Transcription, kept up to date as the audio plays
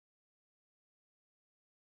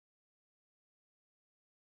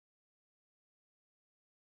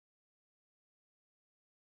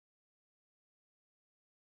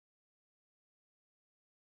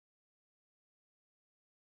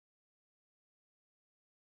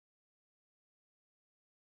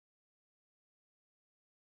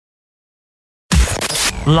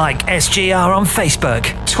Like SGR on Facebook,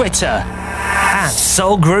 Twitter, at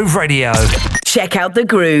Soul Groove Radio. Check out The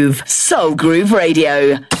Groove, Soul Groove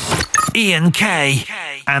Radio. Ian K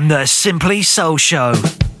and the Simply Soul Show.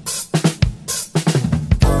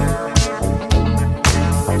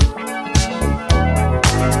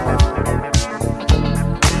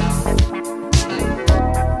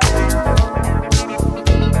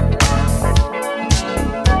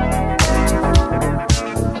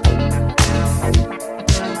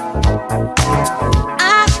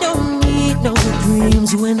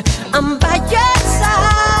 When I'm by your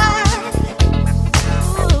side,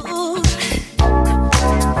 ooh,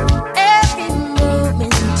 every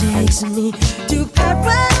moment takes me to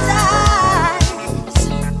paradise.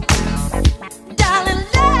 Darling,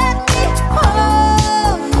 let me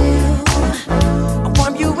hold you. I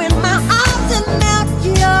warm you in my arms and melt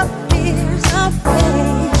your fears away.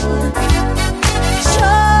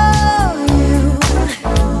 Show you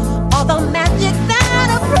all the magic that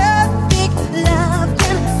a perfect love.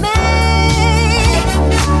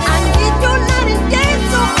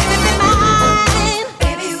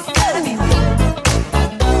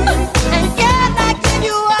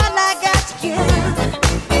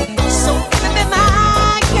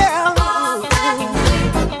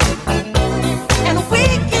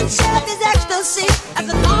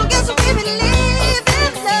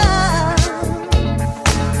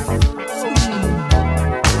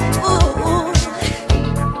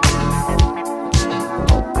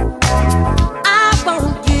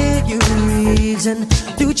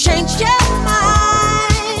 To change your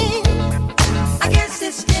mind, I guess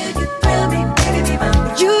it's still you thrill me, baby,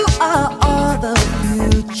 you are all the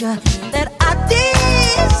future that I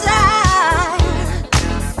desire.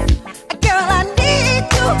 Girl, I need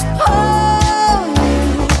to hold you,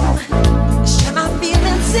 share my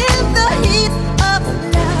feelings in the heat of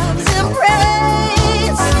love's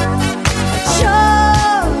embrace. Show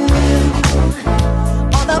you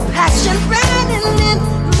all the passion burning in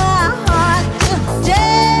my heart.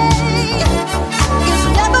 It's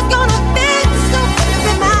never gonna fit, so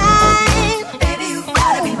be mine. Baby, you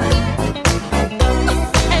gotta be mine.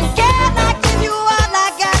 And can I give you all I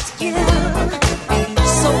got to give?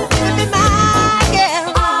 So be mine, girl.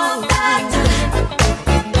 All the time.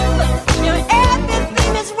 You're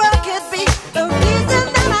everything this world could be, the reason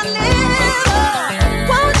that I live.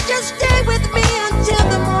 Won't you stay with me until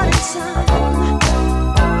the morning sun?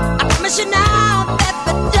 I promise you now that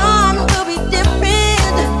the dawn will be different.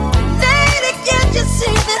 You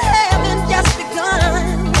see that heaven just begun.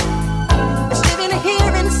 It's living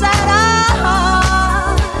here inside our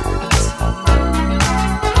hearts.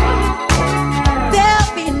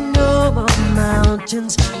 There'll be no more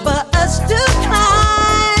mountains for us to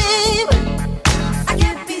climb. I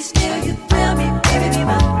can't be still, you thrill me, baby.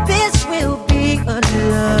 This will be a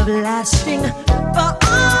love lasting for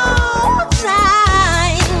all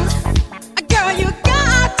time. Girl, you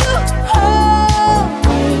got to hold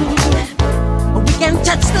me. We can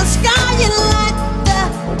touch the sky and light the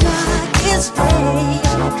darkest day.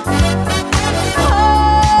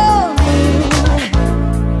 Oh,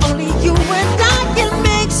 only you and I can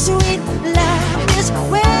make sweet love this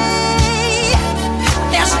way.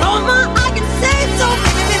 There's no more I can say, so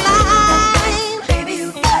baby mine. Baby, you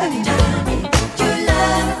gotta tell me you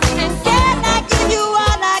love me. And can I give you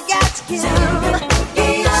all I got to give?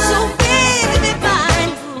 So baby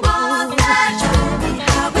mine, all that show me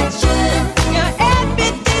how it should.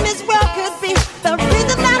 Everything this world could be, the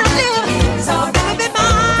reason that I live. So baby,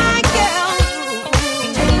 my girl,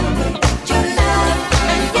 tell me that you love,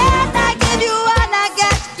 and yet I give you all I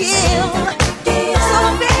got to give. So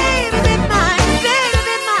baby, mine,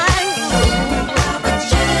 how it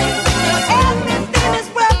should. Everything this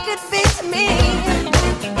world could be to me.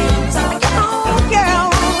 So come on, girl,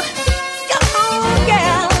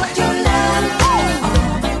 you love.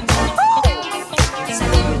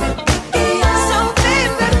 So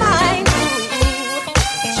baby mine,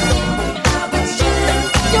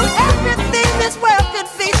 you're everything this world could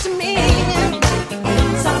be to me.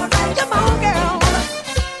 So come on, girl.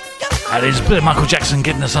 That is a bit of Michael Jackson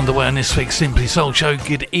getting us underway on this week's Simply Soul Show.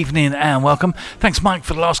 Good evening and welcome. Thanks, Mike,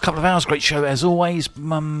 for the last couple of hours. Great show as always.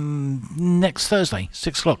 Next Thursday,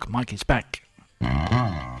 6 o'clock, Mike is back.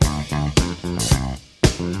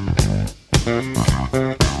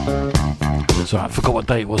 Sorry, I forgot what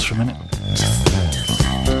day it was for a minute.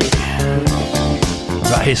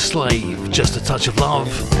 Right, his Slave, Just a Touch of Love.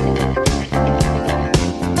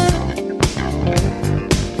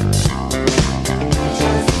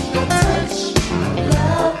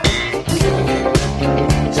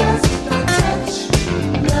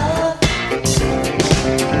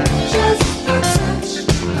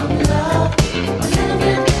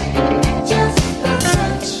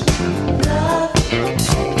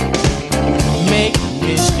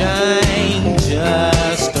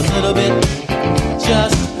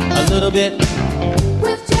 little bit.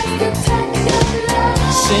 With just a touch of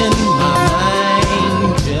love. Send my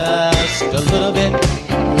mind just a little bit.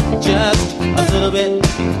 Just a little bit.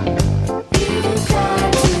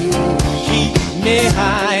 Keep me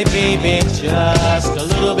high, baby, just a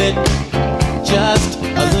little bit. Just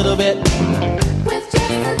a little bit. With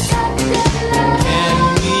just a touch of love. Can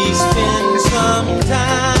we spend some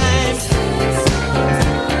time?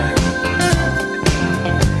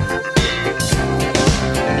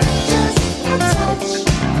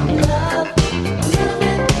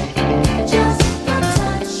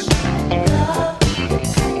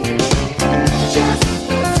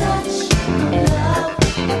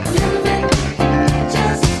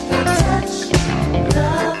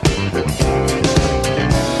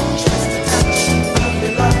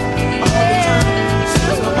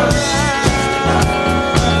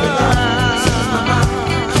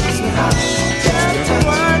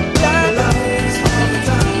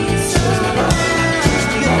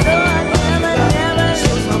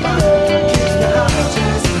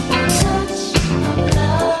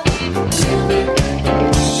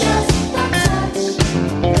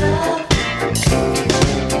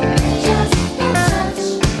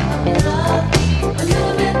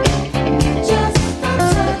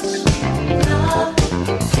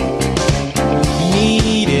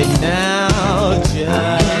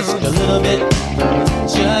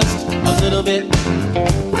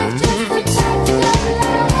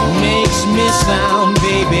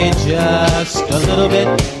 Just a little bit,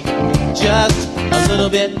 just a little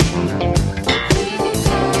bit.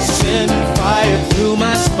 Send fire through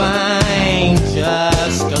my spine.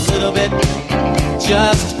 Just a little bit,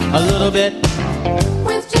 just a little bit.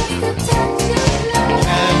 With just a touch of love.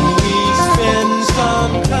 Can we spend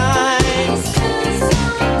some time?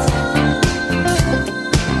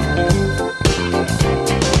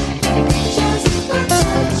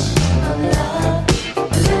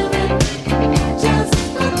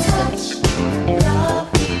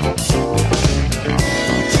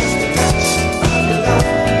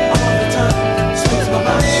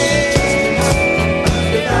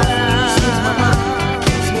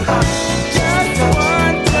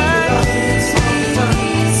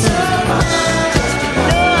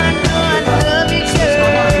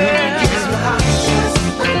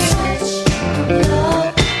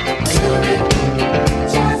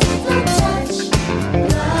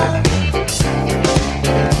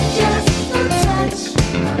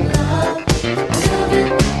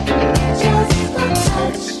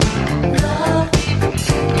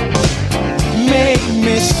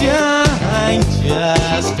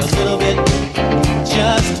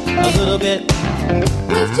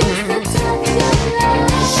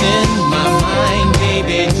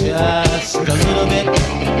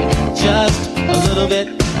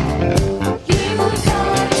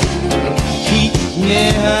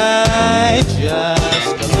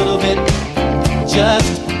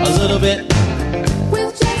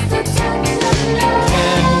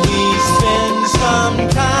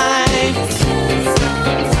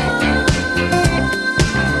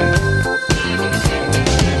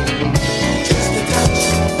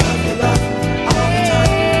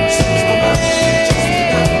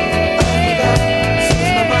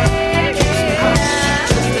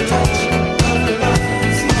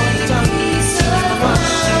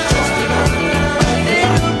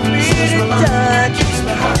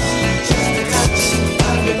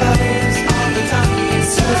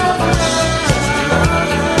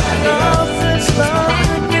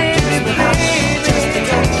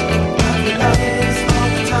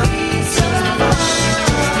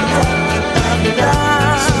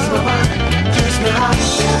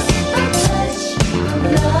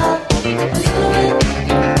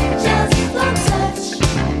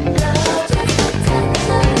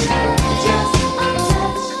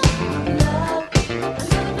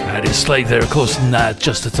 There, of course,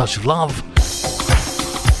 just a touch of love.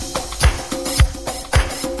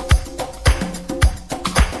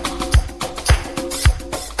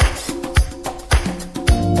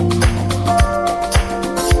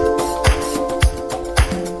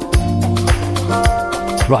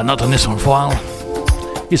 Right, not done this one for a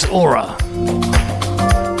while. It's Aurra.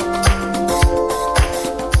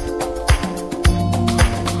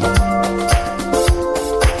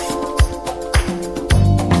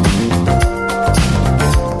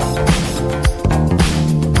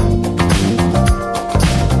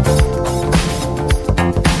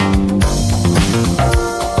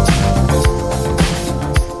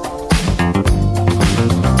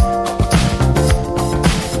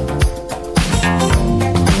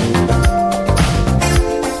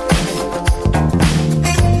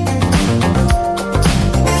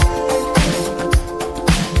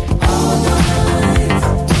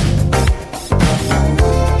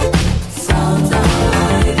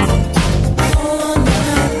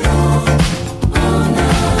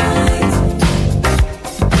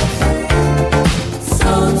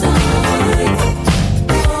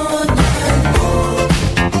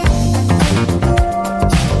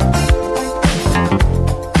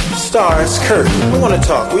 it's Kurt. I want to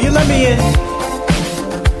talk. Will you let me in?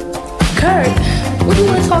 Kurt, what do you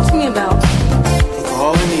want to talk to me about? Look,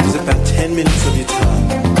 all I need is about 10 minutes of your time.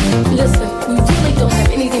 Listen, we really don't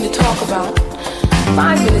have anything to talk about.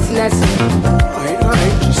 5 minutes and that's it.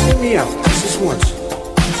 Alright, just hear me out. Just this once.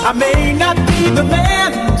 I may not be the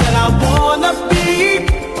man that I wanna be,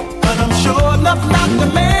 but I'm sure enough not the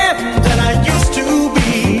man that I used to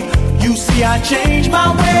be. You see, I changed my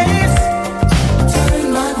ways,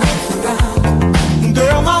 turn my life around.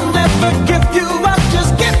 Girl, I'll never give you up.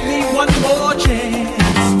 Just give me one more chance.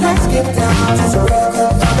 Let's get down to some real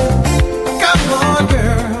good loving. Come on,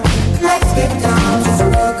 girl. Let's get down to some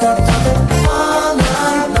real good loving. All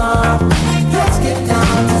night long. Let's get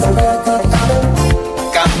down to some real good loving.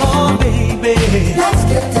 Come on, baby. Let's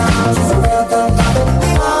get down to some real good loving.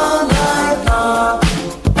 All night long.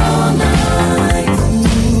 All night.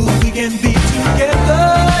 Ooh, we can be together,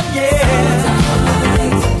 yeah.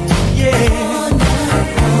 Yeah. All night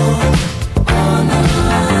long. All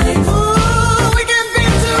night. Ooh, we can be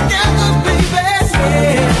together, baby.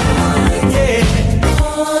 Yeah. Yeah.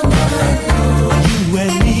 All night long. You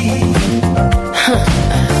and me.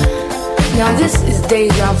 Now this is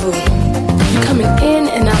deja vu. You're coming in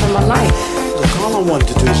and out of my life. Look, all I wanted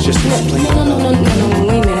to do is just explain. No,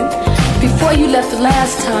 wait a minute. Before you left the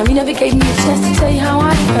last time, you never gave me a chance to tell you how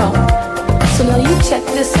I felt. So now you check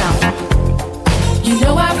this out. You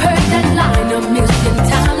know I've heard that line a million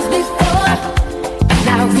times before, and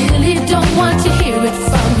I really don't want to hear it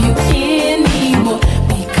from you anymore,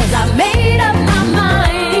 because I made up my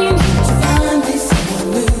mind to find me someone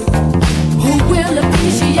new who will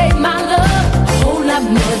appreciate my love a whole lot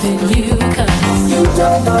more than you. Cause you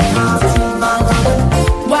don't know how to treat my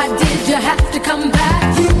love. Why did you have to come back?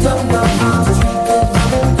 You don't know how to treat good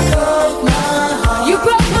love. You broke my heart. You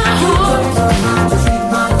broke my heart. You don't know how to treat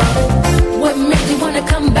my love. What made you wanna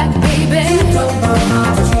come back, baby? You don't know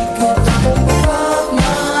how to treat good love. You broke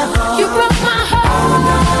my heart. You broke my heart. All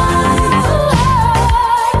night. Oh,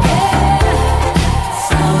 yeah.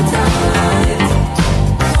 So tight.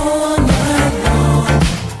 All night long.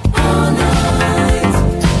 All night.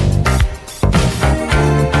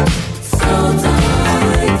 So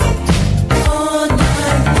tight. All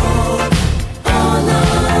night long. All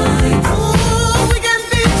night. Ooh, we can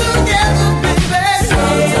be together, baby. So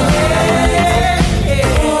tight.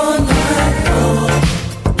 All night long.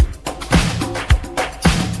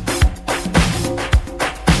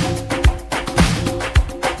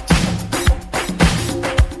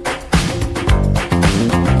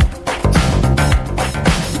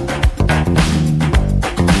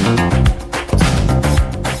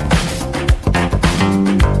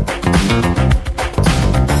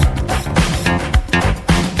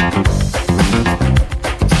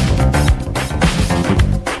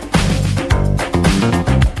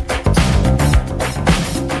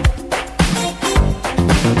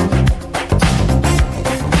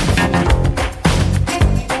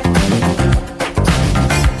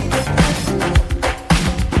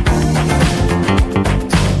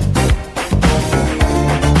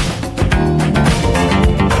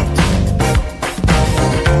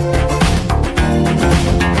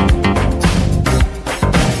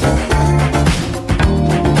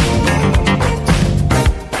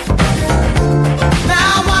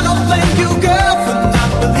 Now I don't blame you, girl, for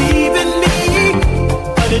not believing me,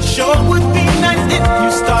 but it sure would be nice if you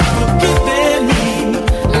start forgiving me.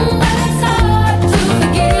 It's hard to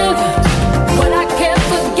forgive what I can't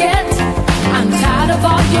forget. I'm tired of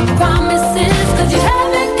all your promises, cause you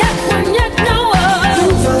haven't got one yet, no.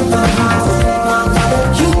 You don't know how to treat my loving.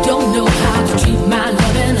 You don't know how to treat my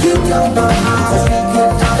loving. You don't know how to treat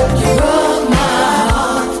good loving. You broke my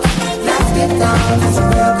heart. Let's get down to some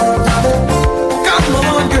real good loving. Come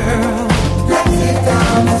on, girl. Let's get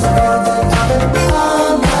down to some real good loving.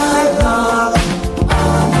 All night long.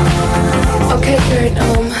 All night. Okay, Kurt,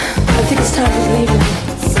 I think it's time to leave now.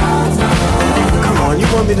 Come on, you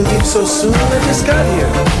want me to leave so soon? I just got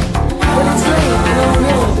here. But it's late.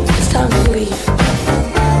 No, it's time to leave.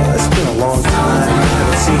 It's been a long time. I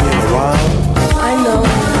haven't seen you in a while. I know,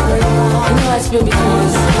 but you know it's been before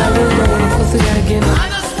us, and I really don't want to go through that again.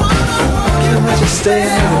 Can't I just stay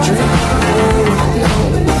and have a drink? No.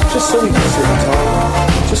 Just so we can sit and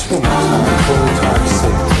talk. Just one more time before we talk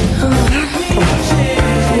sick.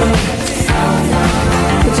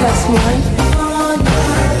 Would you have some wine?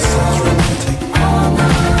 That sounds romantic.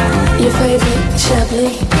 Your favorite,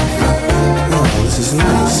 Chablis? Oh, this is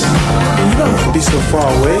nice. You don't have to be so far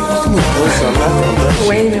away. You can move closer. I'm not gonna let you.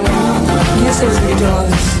 Wait a minute. You said we were doing all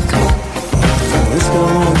this. Come on. It's been a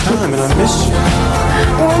long time and I missed you.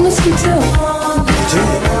 Oh, I miss you too. You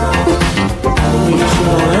did. When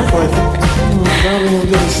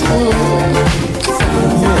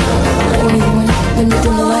you dim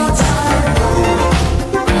the lights,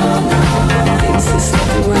 is this the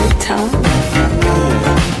right time?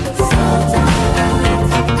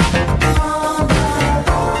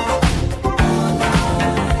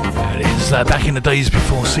 It is back in the days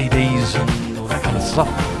before CDs and all that kind of stuff.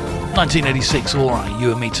 1986, Aurra,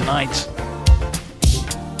 You and Me Tonight.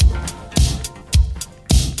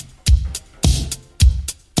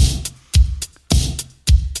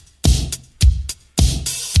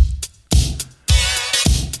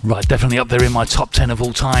 Right, definitely up there in my top 10 of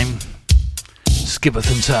all time.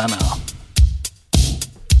 Skipworth and Turner.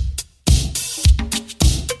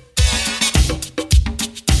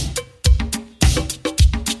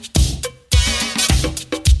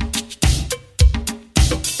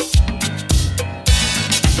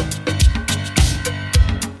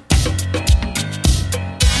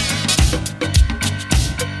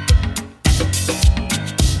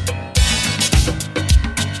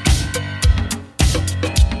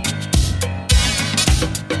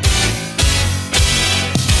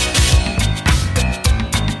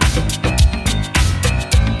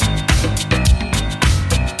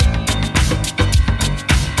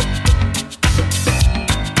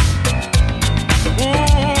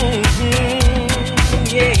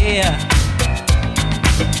 Yeah.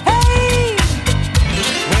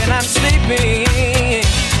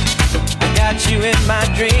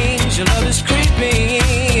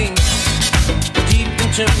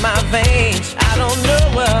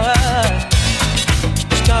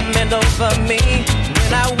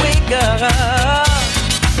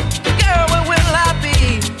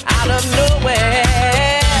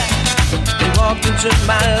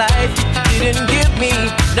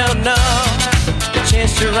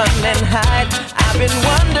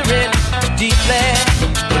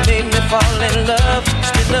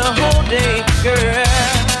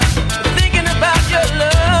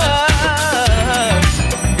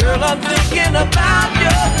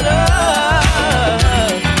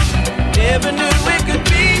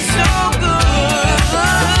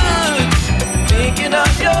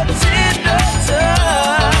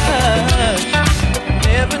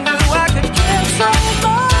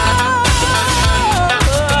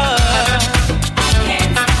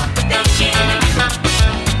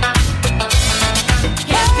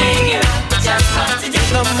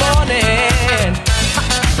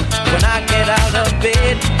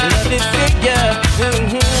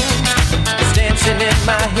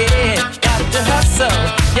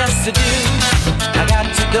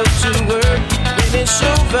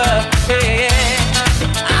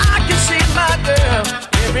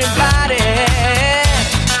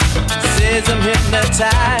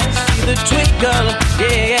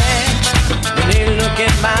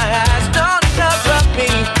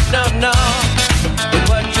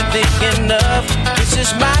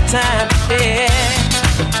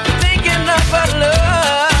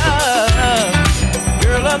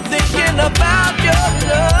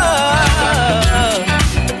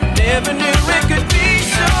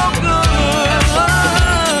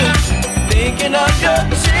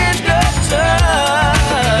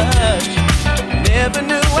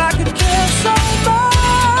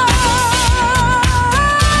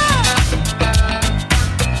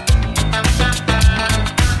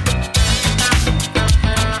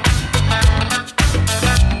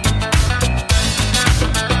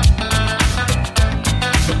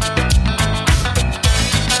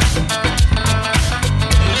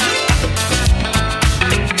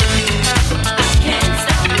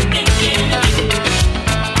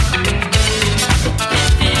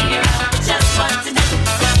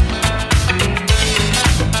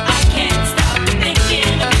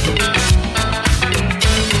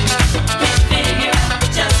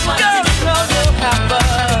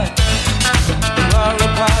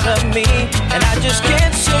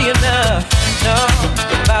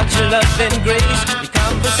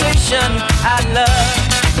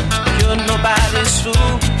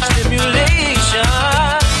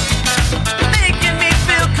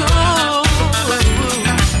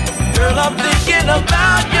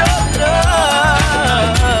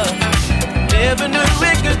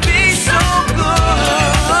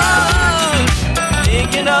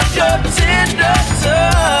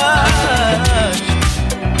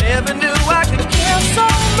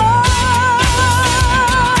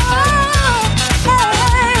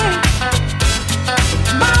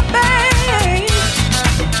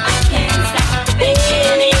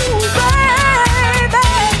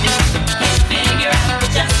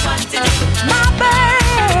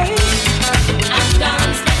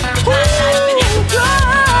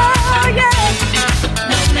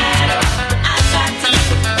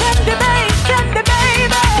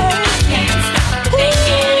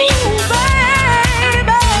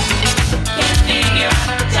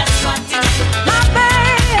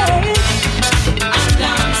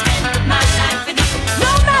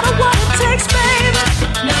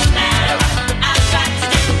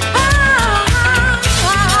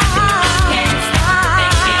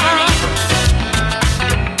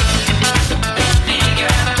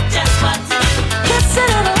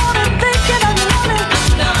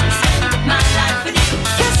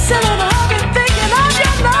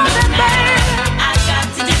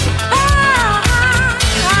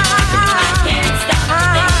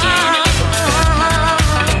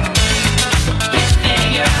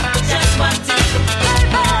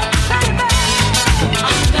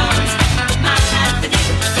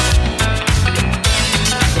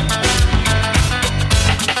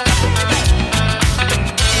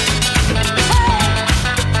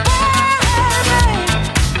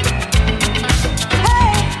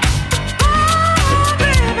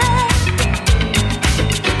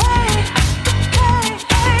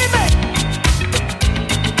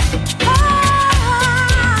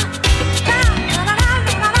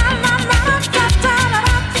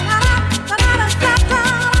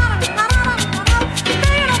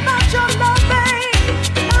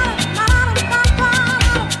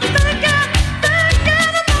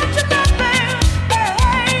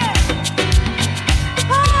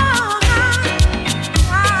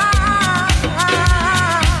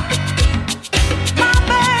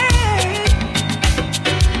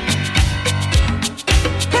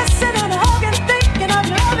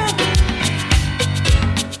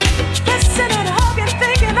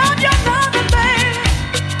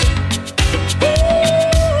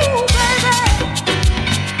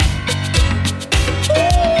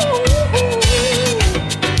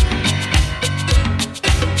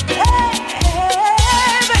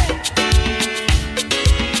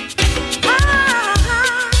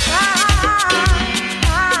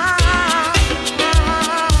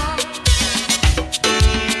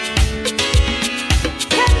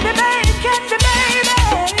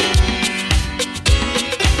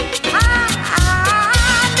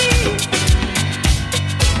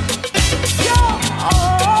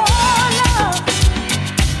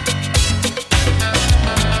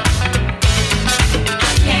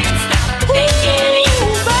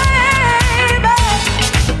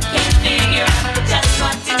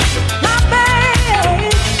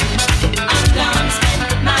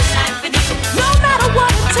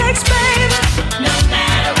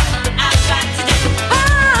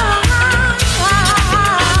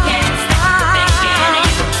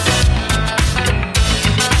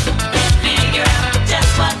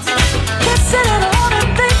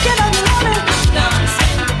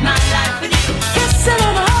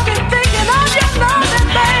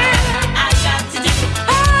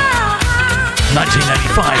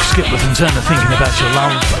 5, Skipworth and Turner, Thinking About Your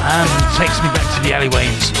Love, takes me back to the alleyway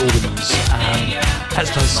in Alderman's, as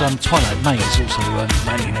does Twilight May, it's also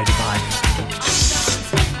 1985.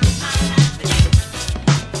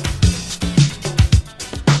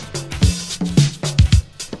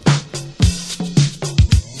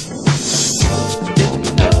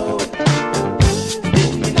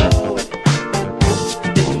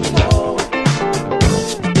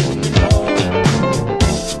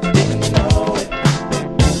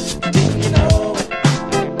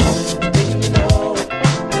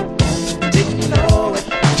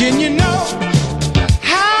 Didn't you know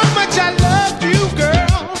how much I loved you,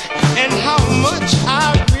 girl, and how much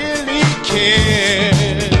I really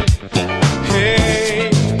cared? Hey,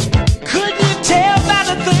 couldn't you tell by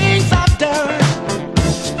the things I've done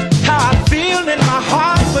how I feel in my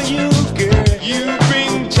heart for you, girl? You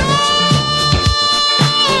bring joy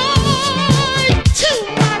to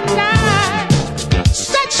my life,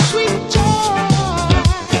 such sweet joy.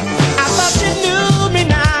 I thought you knew me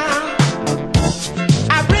now.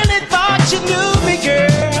 You knew me,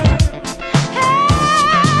 girl. Hey,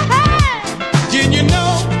 hey. Didn't you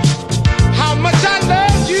know how much I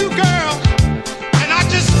loved you, girl? And I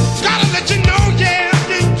just gotta let you know, yeah.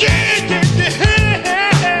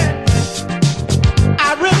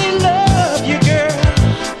 I really love you, girl,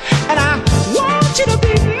 and I want you to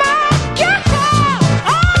be my girl.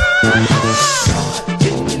 Oh.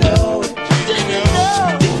 Didn't you know? Didn't you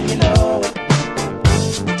know? Didn't you know?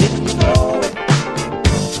 Didn't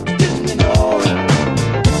you know?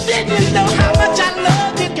 Didn't you know how much I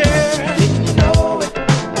love you, girl? Didn't you know it?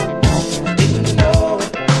 Didn't you know it?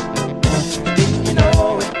 Didn't you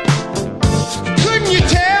know it? Couldn't you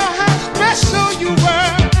tell how special you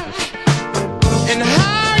were? And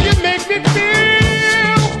how you make me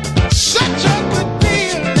feel such a good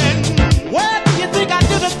feeling? Why do you think I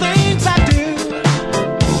do the things I do?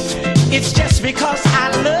 It's just because I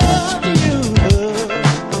love you.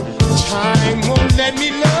 Time won't let me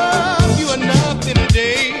love you enough in a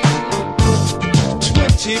day.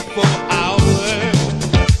 24 hours.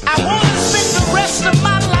 I want to spend the rest of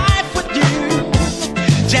my life with you,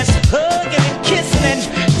 just hugging and kissing and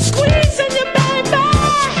squeezing you, baby.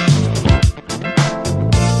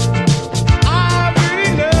 I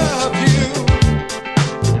really love you.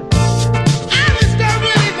 I just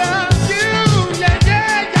really love you. Yeah,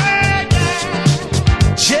 yeah, yeah,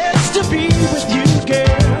 yeah. Just to be with you,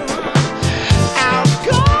 girl. I'll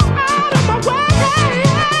go out of my way.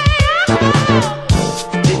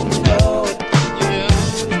 Didn't you know it? Yeah.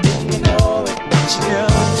 Didn't you know it? Yeah.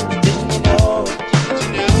 Didn't you know it?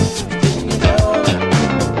 Yeah. Didn't you know it? Didn't you know it?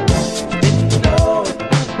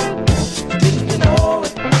 Didn't you know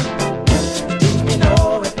it? Didn't you know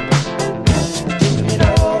it? Didn't you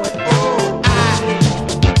know it? Oh, I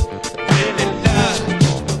really love.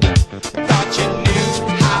 Thought you knew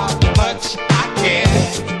how much I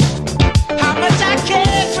cared. How much I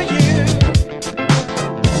cared for you.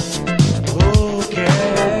 Oh, girl.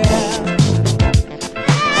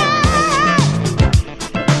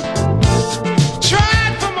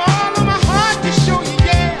 Tried from all of my heart to show you,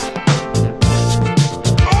 yeah,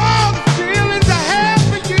 all the feelings I have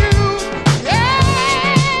for you. Yeah.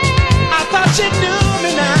 I thought you knew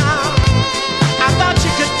me now. I thought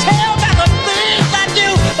you could tell by the things I do.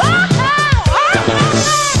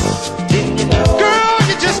 Didn't you know? Girl,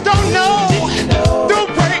 you just don't know. Didn't you know? The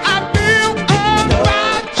way I feel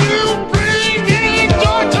about you, bringing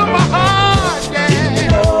joy to my heart. Yeah. Didn't you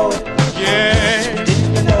know it? Yeah.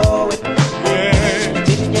 Didn't you know it? Yeah.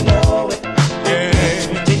 Didn't you know it?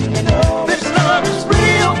 Yeah. Didn't you know this love is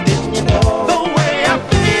real? Didn't you know the way I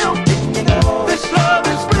feel? Didn't you know this love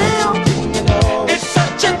is real? Didn't you know it's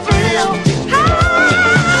such a thrill? Oh,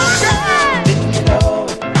 girl. Didn't you know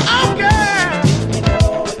it? Oh, girl. Didn't you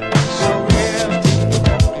know it? So real. Didn't you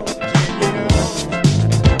know it? Didn't you know?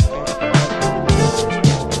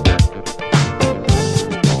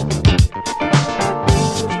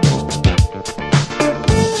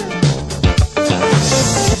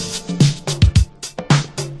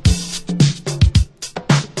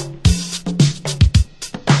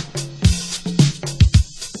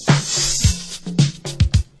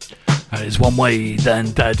 That is one way,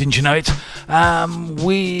 and didn't you know it?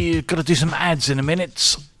 We've got to do some ads in a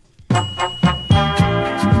minute.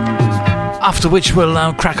 After which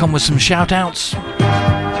we'll crack on with some shout outs.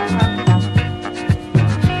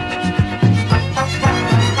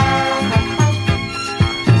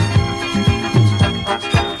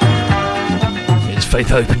 It's Faith,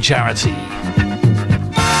 Hope and Charity.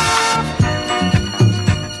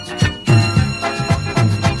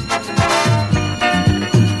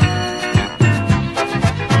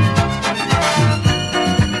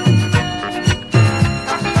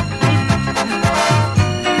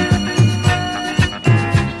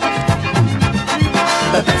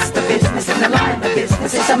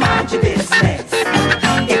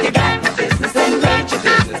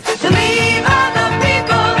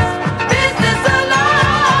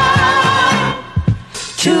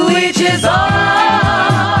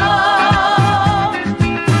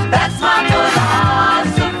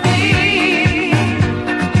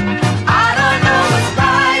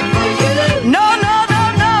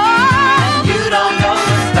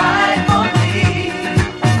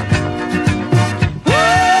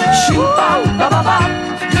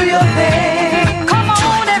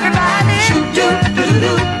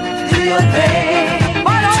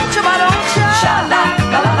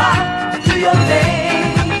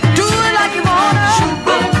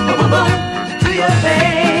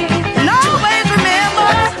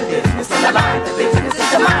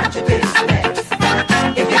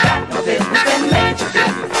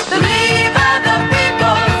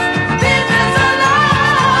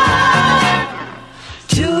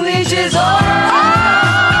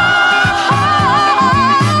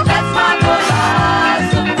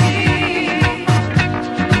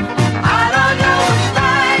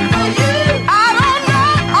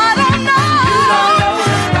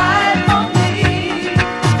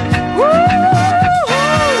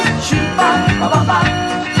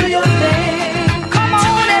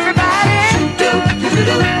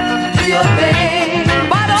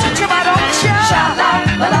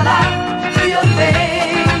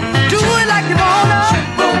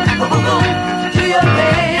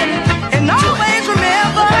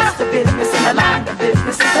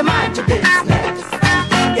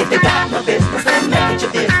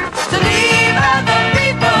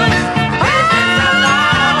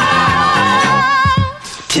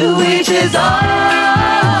 To each his own.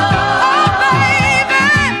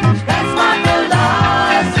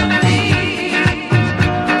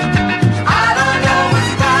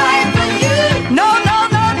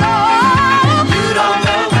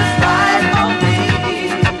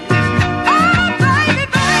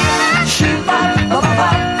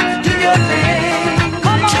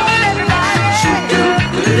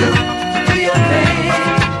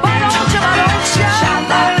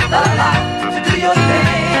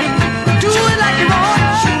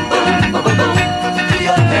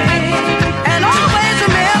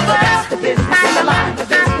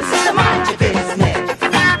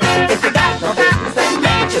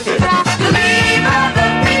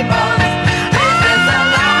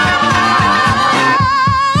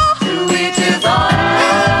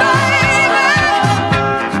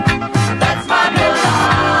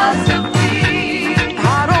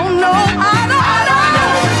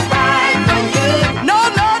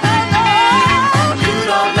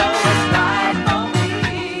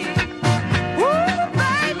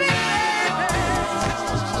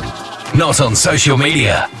 Not on social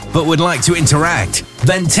media, but would like to interact?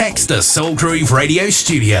 Then text the Soul Groove Radio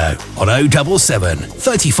Studio on 077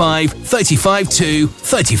 35 35 2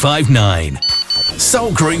 35 9.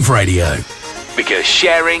 Soul Groove Radio, because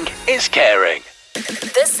sharing is caring.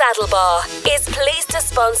 The Saddle Bar is pleased to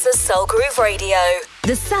sponsor Soul Groove Radio.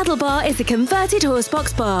 The Saddle Bar is a converted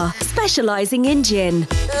horsebox bar specialising in gin.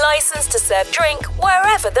 Licensed to serve drink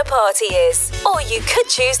wherever the party is. Or you could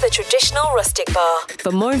choose the traditional rustic bar.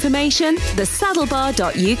 For more information,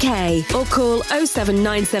 thesaddlebar.uk or call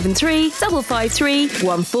 07973 553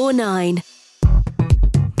 149.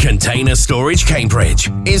 Container Storage Cambridge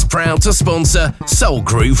is proud to sponsor Soul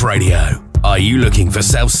Groove Radio. Are you looking for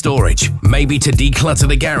self-storage? Maybe to declutter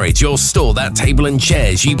the garage or store that table and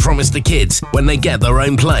chairs you promised the kids when they get their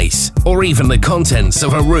own place? Or even the contents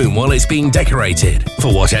of a room while it's being decorated?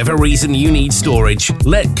 For whatever reason you need storage,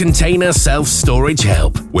 let Container Self-Storage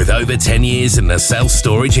help. With over 10 years in the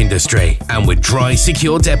self-storage industry and with dry,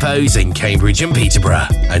 secure depots in Cambridge and Peterborough.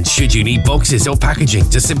 And should you need boxes or packaging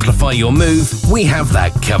to simplify your move, we have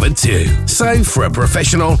that covered too. So for a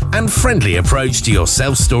professional and friendly approach to your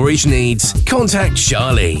self-storage needs, contact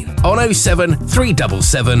Charlene on 07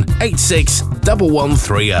 377 86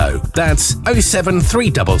 1130. That's 07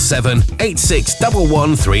 377 86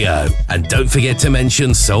 1130. And don't forget to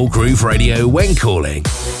mention Soul Groove Radio when calling.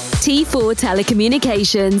 T4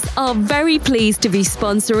 Telecommunications are very pleased to be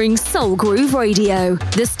sponsoring Soul Groove Radio,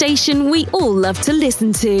 the station we all love to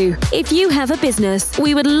listen to. If you have a business,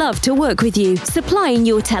 we would love to work with you, supplying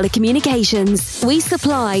your telecommunications. We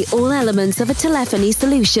supply all elements of a telephony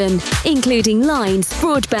solution, including lines,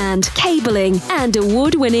 broadband, cabling, and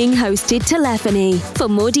award-winning hosted telephony. For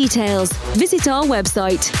more details, visit our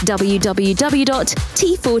website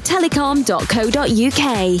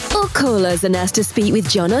www.t4telecom.co.uk or call us and ask to speak with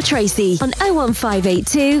John or Tracy on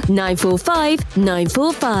 01582 945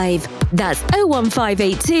 945. That's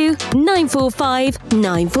 01582 945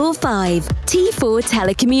 945. T4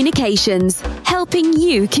 Telecommunications, helping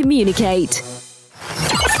you communicate.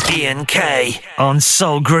 Ian K on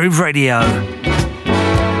Soul Groove Radio.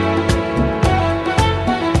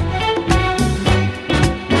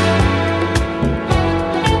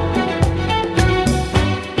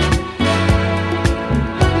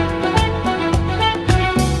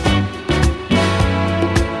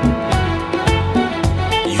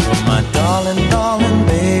 Darling,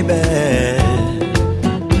 baby,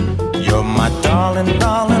 you're my darling,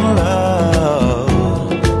 love.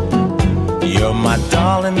 You're my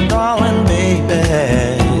darling, baby.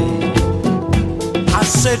 I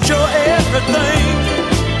said you're everything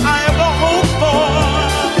I ever hoped for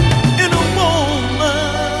in a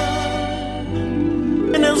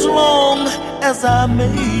woman, and as long as I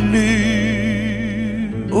may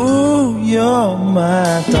live, ooh, you're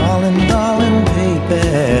my darling,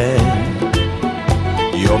 baby.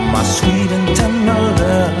 You're my sweet and tender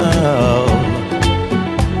love.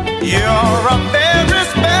 You're a very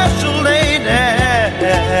special lady.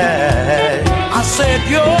 I said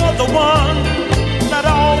you're the one that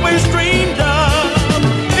I always dreamed of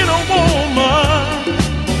in a woman.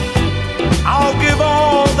 I'll give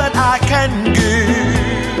all that I can give.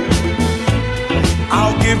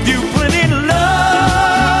 I'll give you plenty love.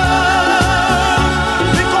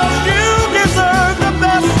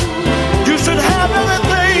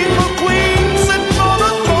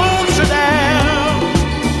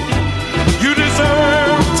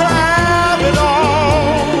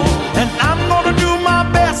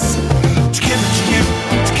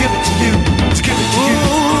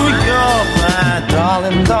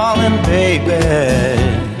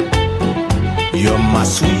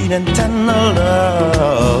 sweet and tender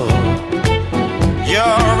love.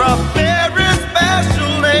 You're a very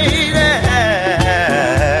special lady.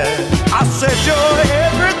 I said you're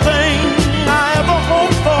everything I ever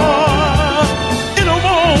hoped for in a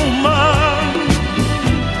woman.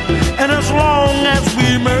 And as long as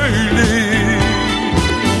we made it,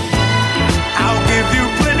 I'll give you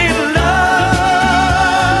plenty of love,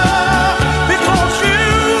 because you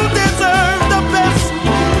deserve the best,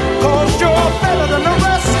 cause you're better than the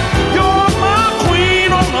rest. You're my queen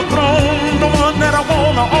on the throne, the one that I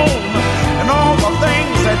wanna own, and all the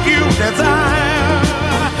things that you desire,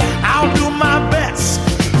 I'll do my best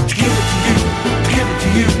to give it to you, to give it to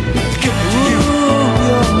you, to give it to you. Ooh,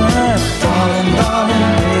 you're my darling, darling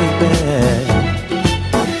baby.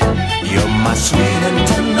 You're my sweet and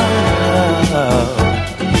tender love.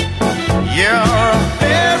 You're a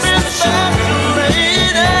very special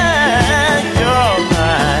lady. You're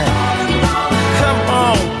mine.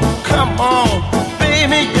 Come on,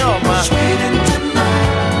 baby, you're my sweet and tender.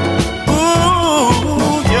 Ooh,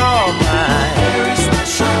 you're mine. Very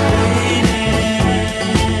special lady.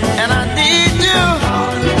 And I need you.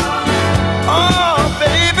 Oh,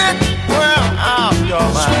 baby, well, you're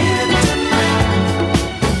mine. Sweet and tender.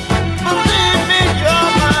 Believe me, you're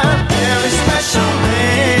mine. Very special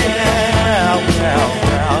lady.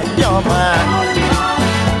 Well, you're mine.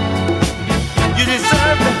 You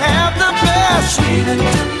deserve to have the best. Sweet and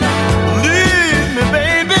tender. Believe me,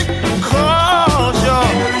 baby, cause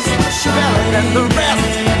you're better than the rest.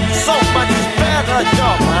 So much better,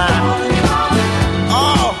 you're mine.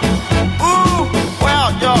 Oh, ooh, well,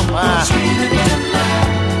 you're mine. Sweet and tender.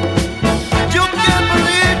 You can't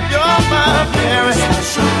believe you're my very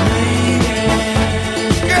special lady.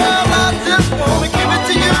 Girl, I just wanna give it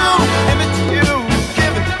to you, give it to you,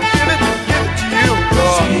 give it to you.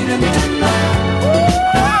 Sweet and tender. Ooh,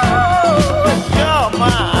 you're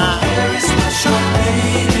my very special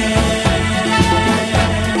lady.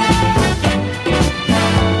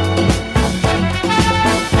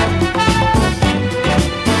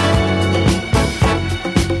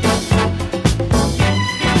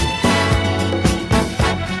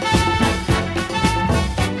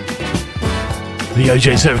 The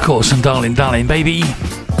OJs there, of course, and Darlin, Darlin, baby.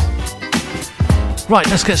 Right,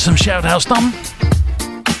 let's get some shout outs done.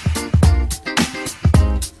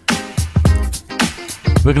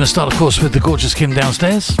 We're going to start, of course, with the gorgeous Kim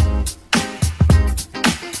downstairs.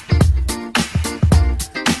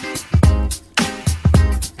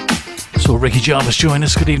 Saw Ricky Jarvis join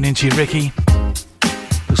us. Good evening to you, Ricky.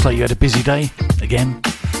 Looks like you had a busy day again.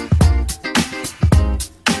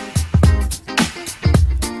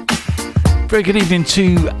 Very good evening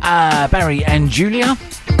to Barry and Julia.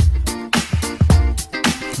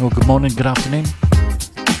 Oh, good morning, good afternoon.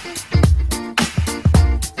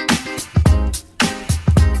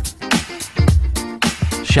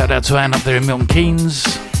 Shout out to Anne up there in Milton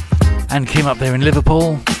Keynes and Kim up there in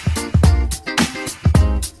Liverpool.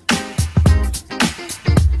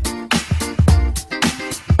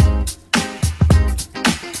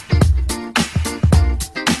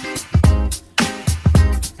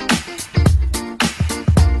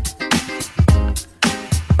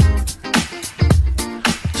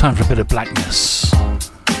 Time for a bit of Blacknuss.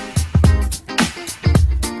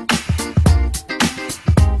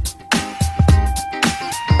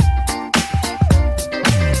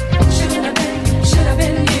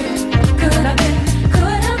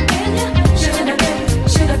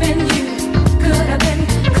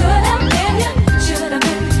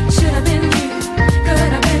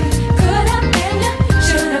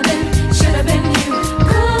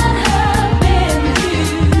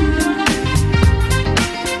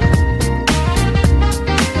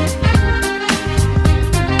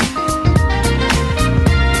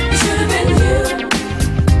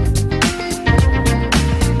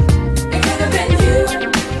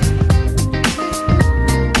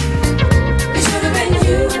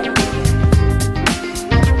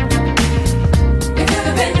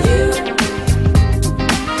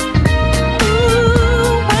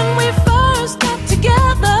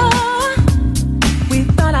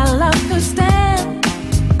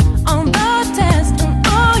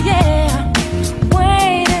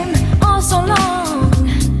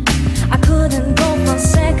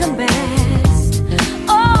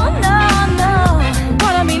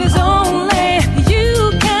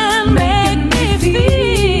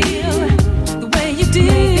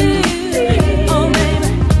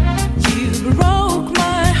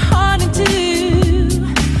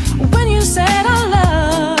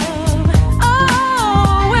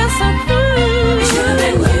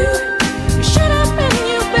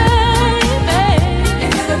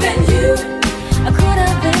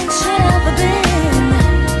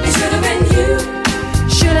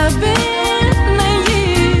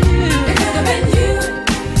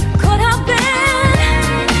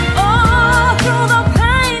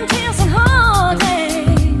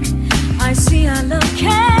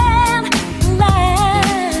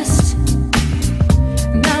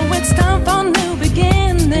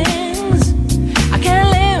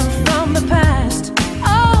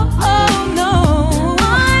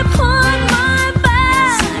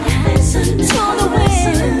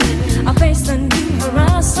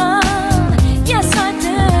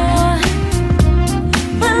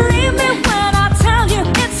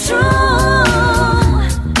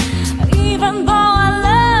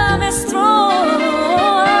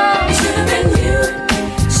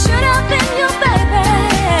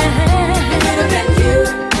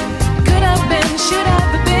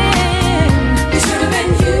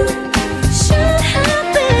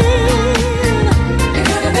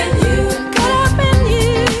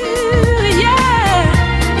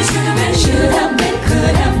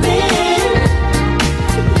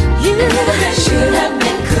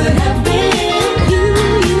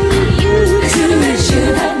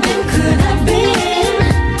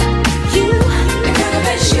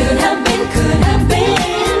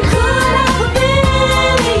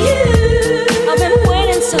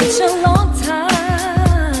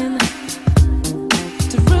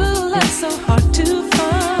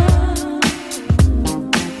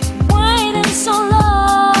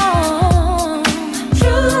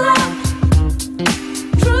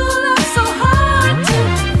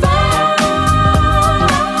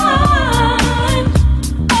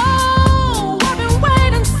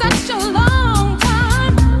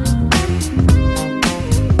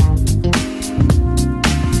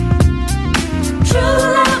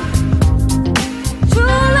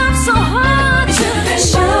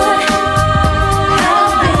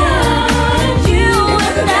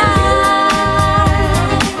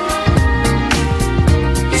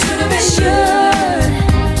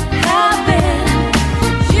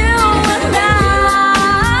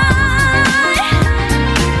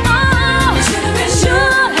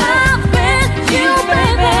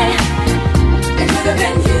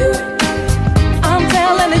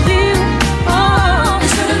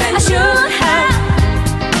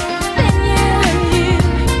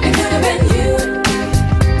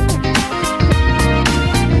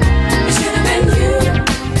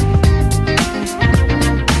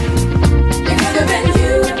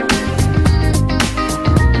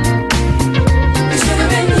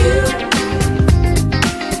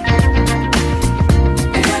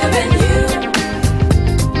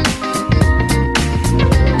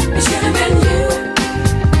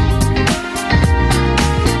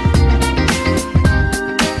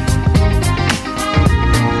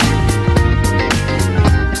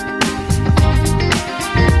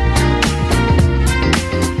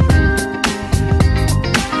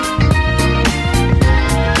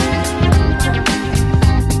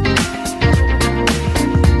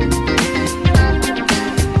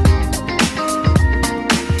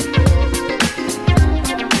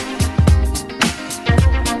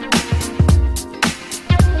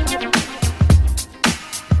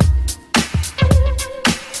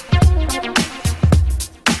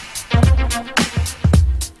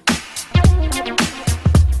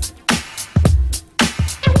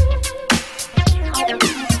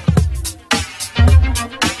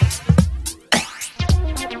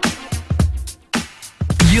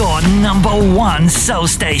 #1 soul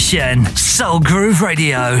station, Soul Groove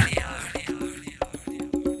Radio.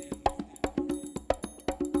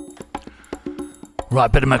 Right,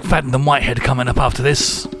 better McFadden than Whitehead coming up after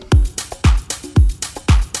this.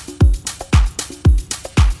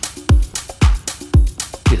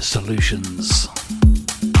 Here's Soulutions.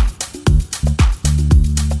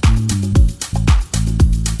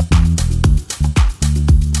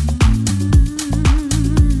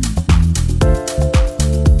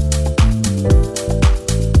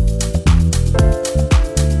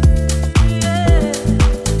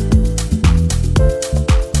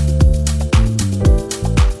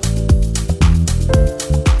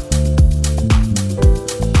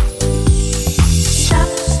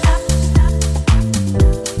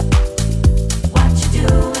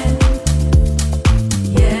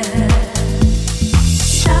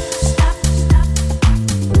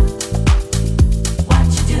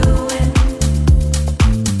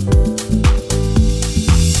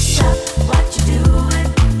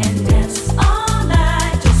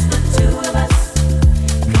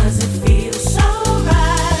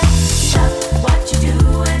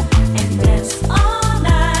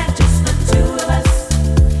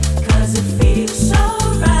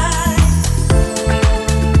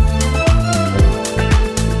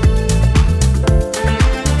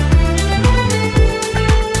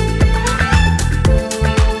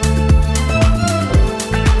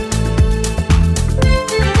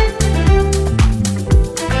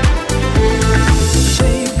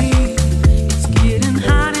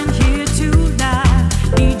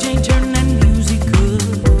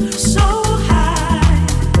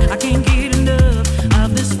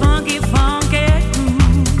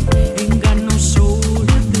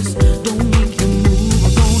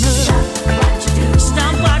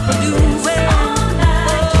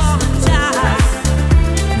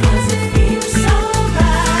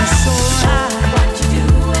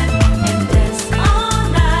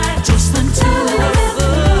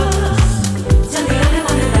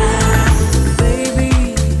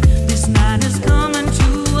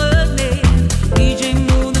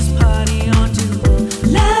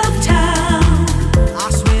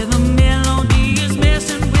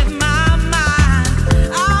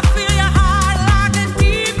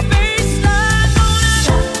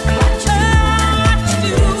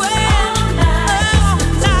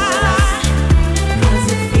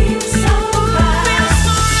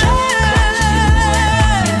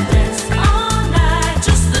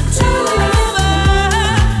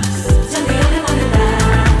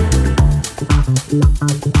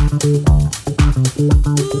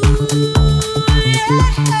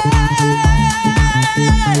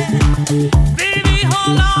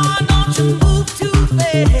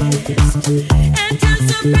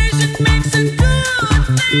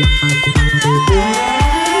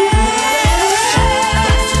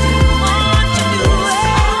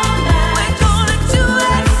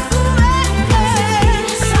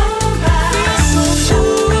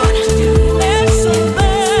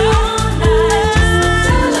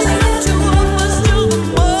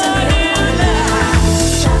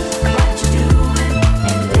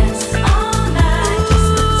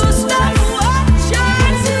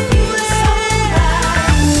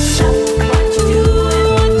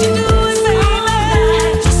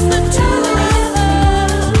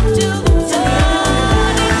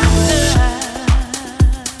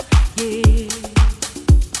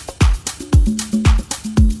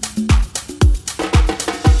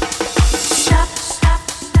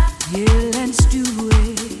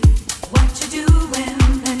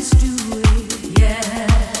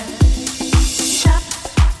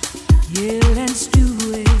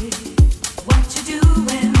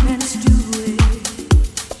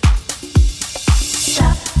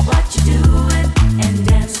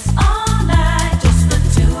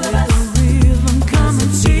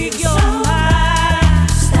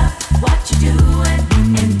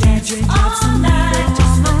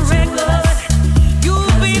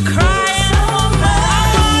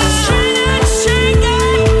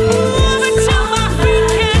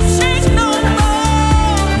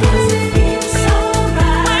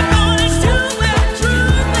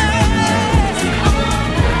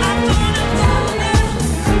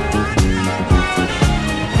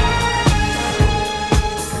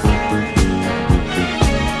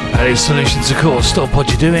 Soulutions, of course. Stop what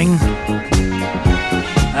you're doing.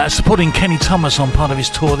 Supporting Kenny Thomas on part of his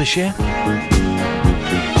tour this year.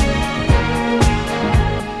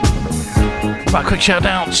 Right, quick shout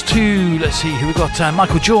outs to, let's see who we got.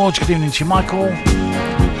 Michael George, good evening to you, Michael.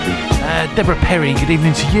 Deborah Perry, good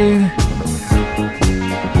evening to you.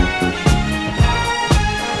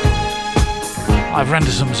 Ivor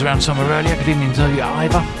Henderson was around somewhere earlier. Good evening to you,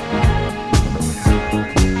 Ivor.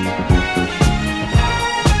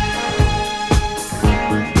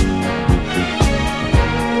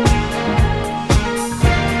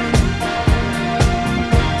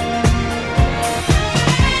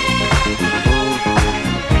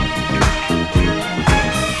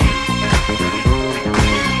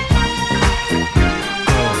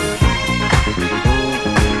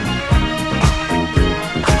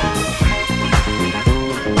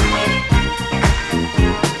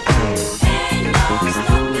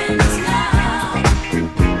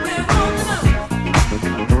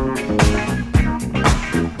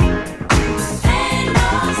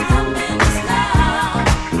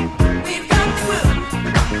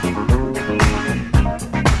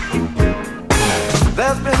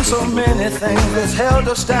 So many things that's held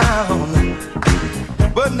us down,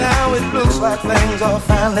 but now it looks like things are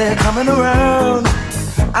finally coming around.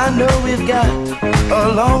 I know we've got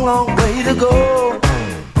a long, long way to go,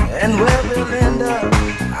 and where we'll end up,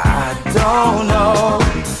 I don't know.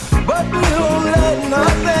 But we won't let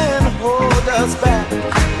nothing hold us back.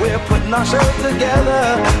 We're putting our show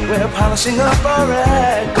together, we're polishing up our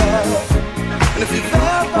act, girl. And if you've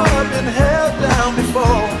ever been held down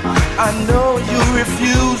before, I know you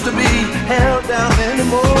refuse to be held down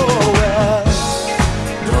anymore. Well,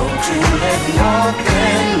 don't you let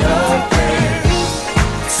nothing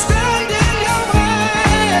stand in your way.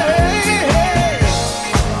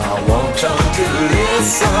 I want you to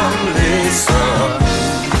listen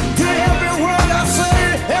to every word I say,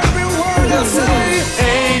 every word I say.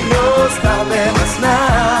 Ain't no stopping us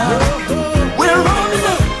now. We're on the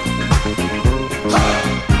move.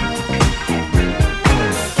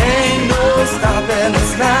 Stopping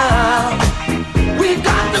us now. We've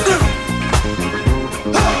got the groove.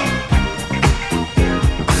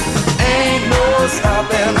 Ain't no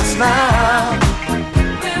stopping us now.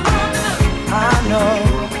 I know.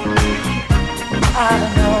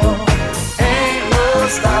 Ain't no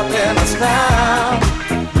stopping us now.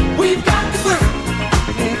 We've got the groove.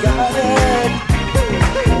 We got it.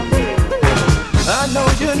 I know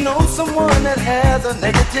you know someone that has a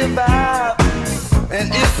negative vibe. And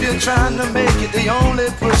if you're trying to make it, they only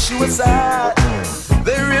push you aside.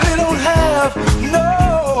 They really don't have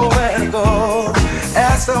nowhere to go.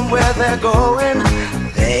 Ask them where they're going,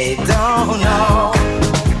 they don't know.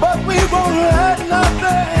 But we won't let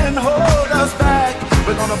nothing hold us back.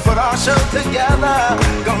 We're gonna put our show together,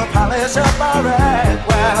 gonna polish up our act.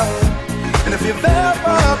 Well, and if you've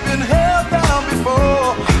ever been held down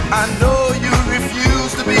before, I know you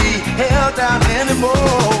refuse to be held down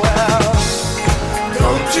anymore. Well,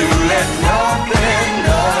 don't you let nothing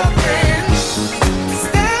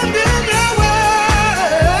stand in your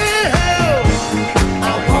way. I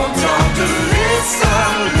want y'all to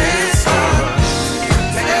listen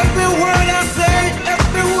to every word I say,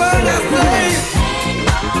 every word I say.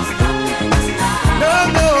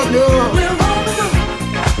 No.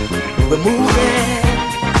 We're moving,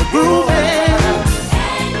 we're grooving.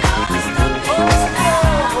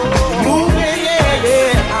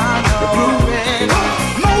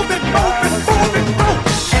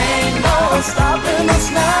 Stopping us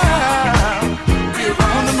now. We're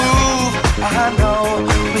on the move. I know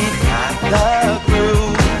we've got the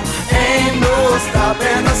groove. Ain't no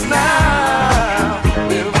stopping us now.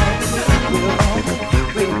 We've got the groove.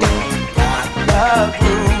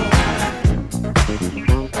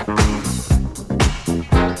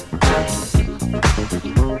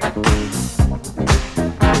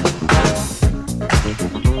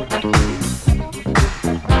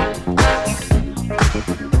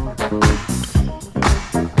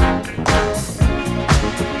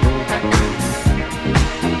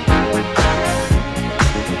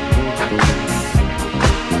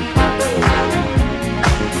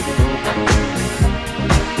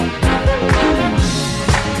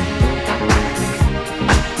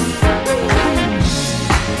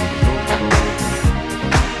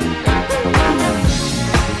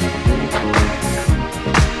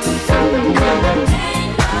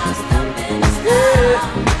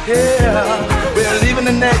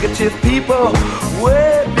 Negative people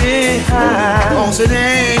way behind. Don't say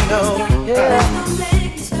they ain't no. Yeah.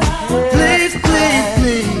 Please.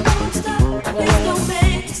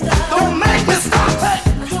 Don't make me stop it.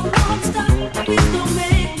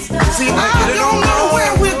 See, I don't know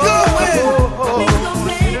where we're going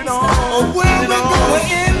or where we're going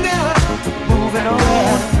to end up. Moving on.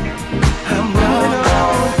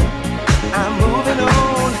 I'm moving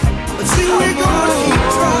on. But see, we're gonna keep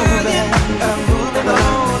trying. I'm moving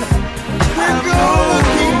on. We're gonna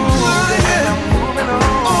keep trying. I'm moving on.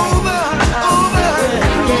 Over.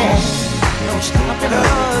 Yeah. No stop.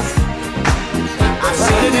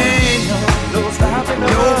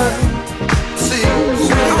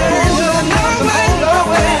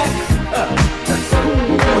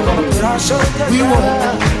 everyone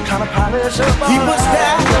kind of polish up. He was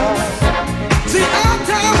there. See, our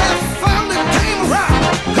time has finally came around.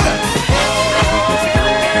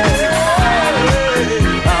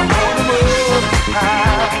 I'm on the move. I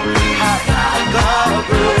gotta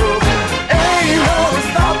groove. Ain't no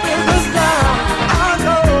stopping us now. I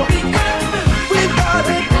know we got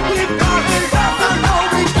it. Yes, I know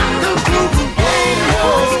we got the groove. Ain't no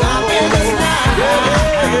stopping us now.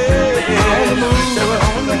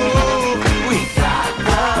 On the move. We got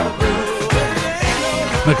the groove.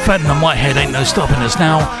 McFadden and Whitehead ain't no stopping us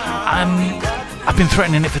now. I've been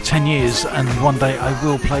threatening it for 10 years, and one day I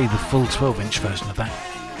will play the full 12-inch version of that.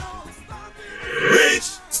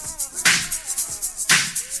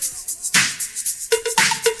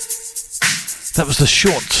 That was the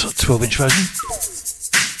short 12-inch version.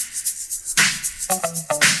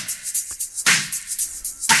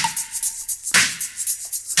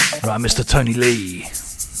 Right, Mr. Tony Lee.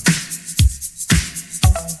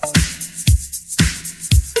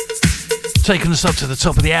 Taking us up to the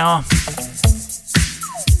top of the hour.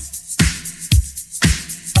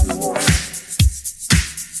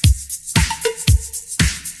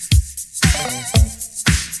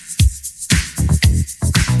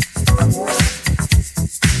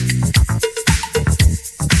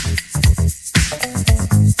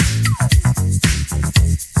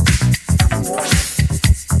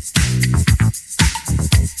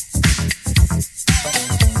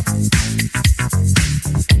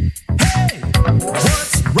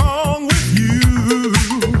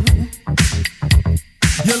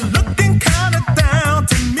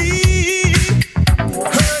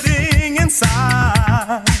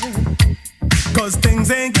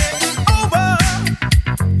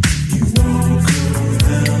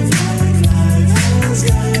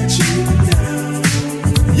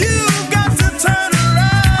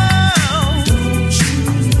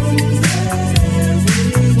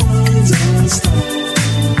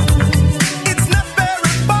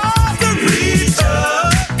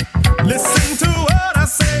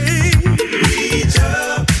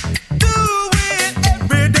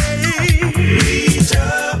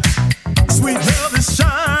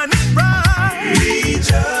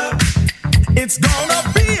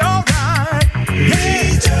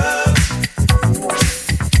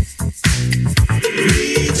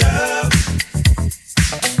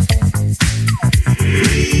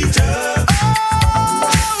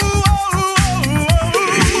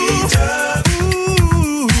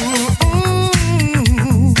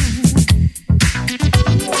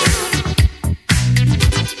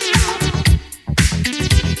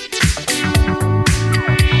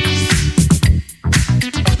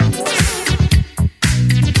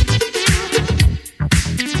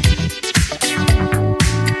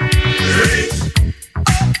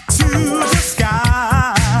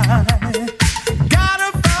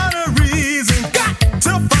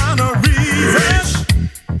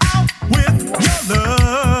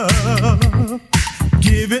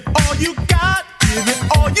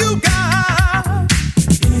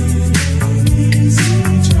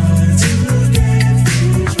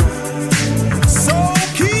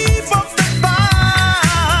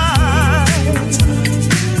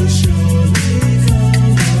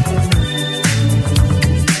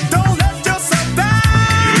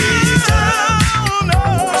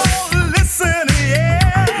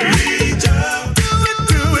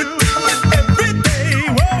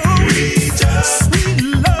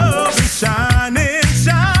 Shining,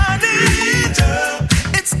 shining.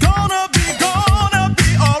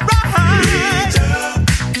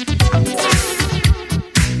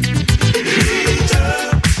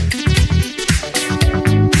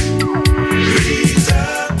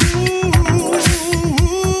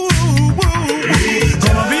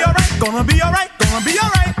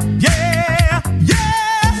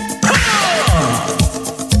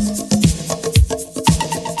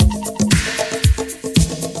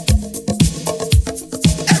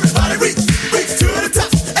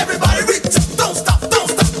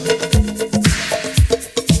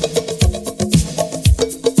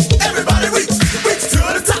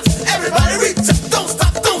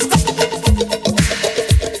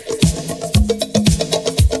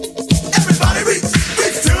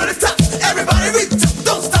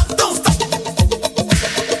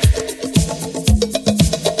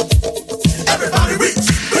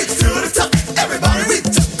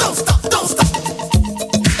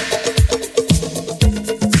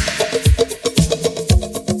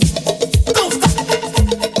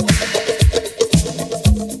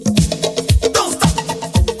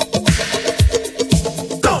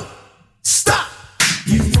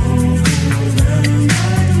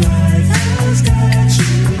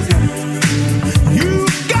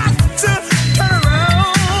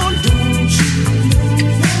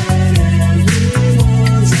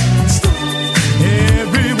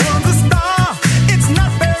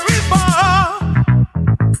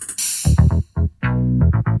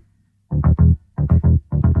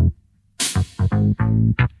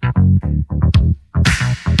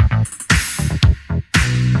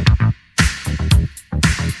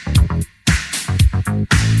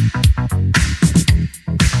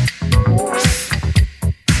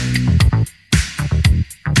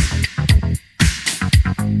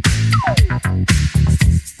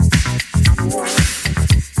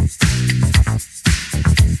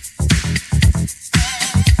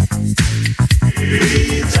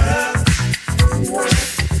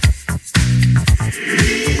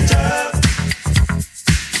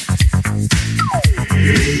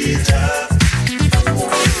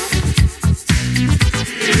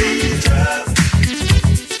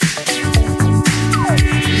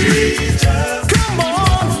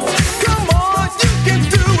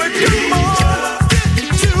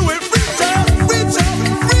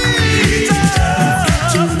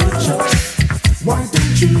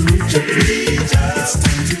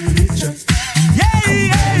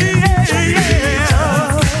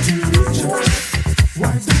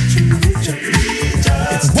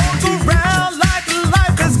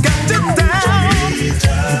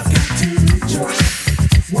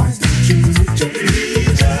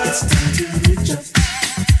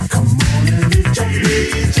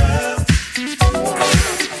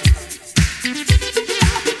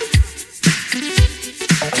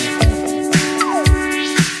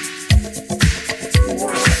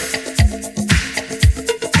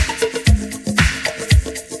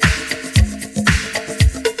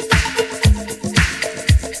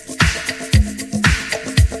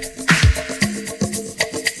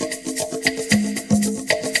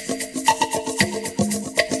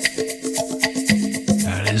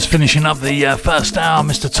 Finishing up the first hour,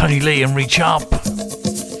 Mr. Tony Lee and Reach Up.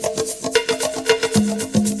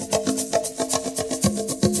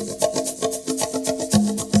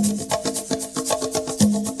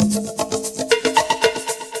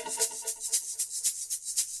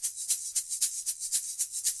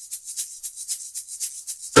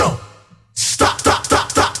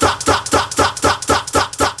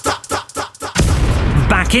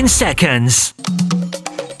 Back in seconds.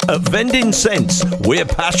 At Vending Sense, we're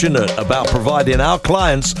passionate about providing our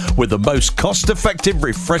clients with the most cost-effective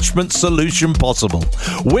refreshment solution possible.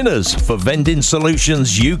 Winners for Vending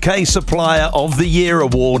Solutions UK Supplier of the Year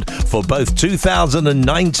Award for both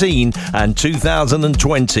 2019 and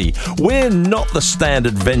 2020. We're not the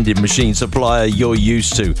standard vending machine supplier you're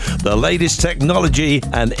used to. The latest technology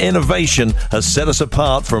and innovation has set us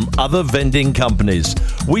apart from other vending companies.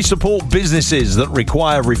 We support businesses that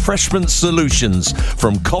require refreshment solutions,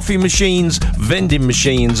 from coffee machines, vending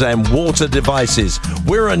machines and water devices.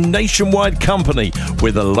 We're a nationwide company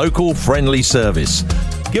with a local friendly service.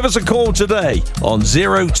 Give us a call today on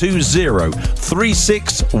 020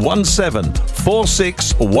 3617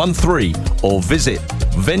 4613 or visit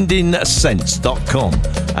vendingsense.com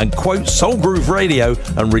and quote Soul Groove Radio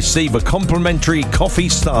and receive a complimentary coffee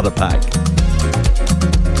starter pack.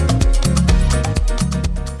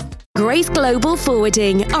 Grace Global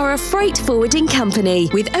Forwarding are a freight forwarding company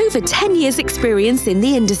with over 10 years experience in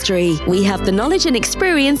the industry. We have the knowledge and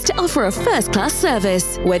experience to offer a first-class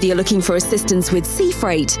service. Whether you're looking for assistance with sea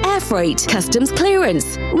freight, air freight, customs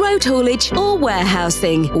clearance, road haulage or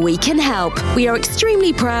warehousing, we can help. We are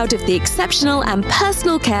extremely proud of the exceptional and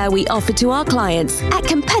personal care we offer to our clients at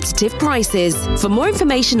competitive prices. For more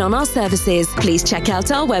information on our services, please check out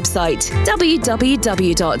our website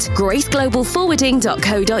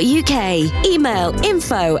www.graceglobalforwarding.co.uk. Email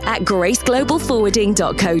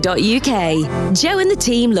info@graceglobalforwarding.co.uk. Joe and the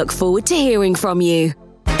team look forward to hearing from you.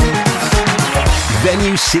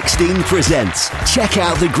 Venue 16 presents Check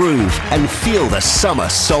Out the Groove and feel the summer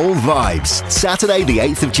soul vibes. Saturday the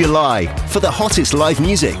 8th of July for the hottest live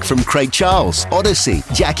music from Craig Charles, Odyssey,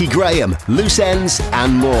 Jackie Graham, Loose Ends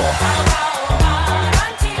and more.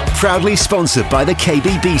 Proudly sponsored by the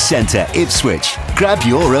KBB Centre, Ipswich. Grab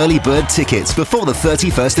your early bird tickets before the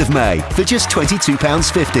 31st of May for just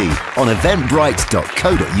 £22.50 on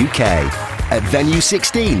eventbrite.co.uk at Venue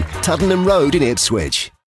 16, Tuddenham Road in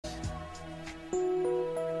Ipswich.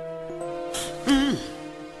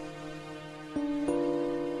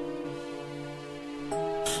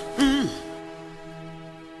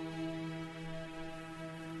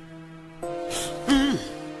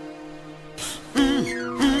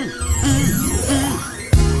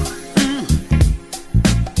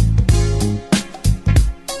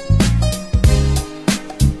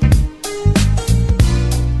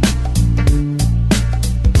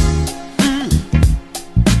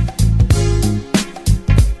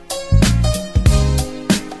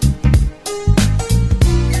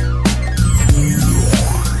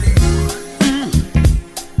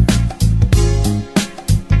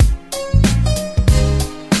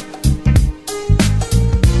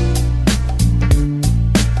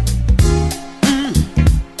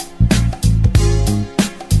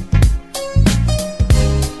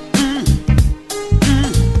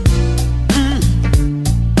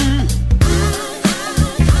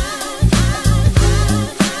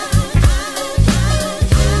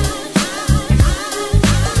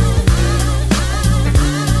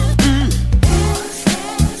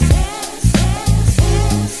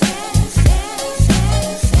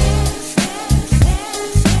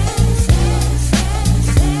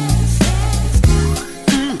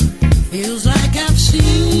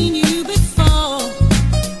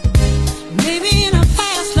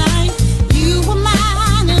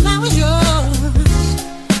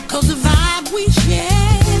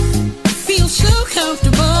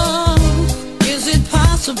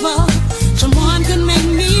 impossible. Someone could make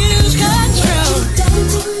me lose control.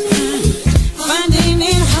 Finding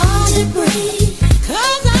it hard to breathe,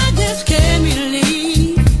 'cause I just can't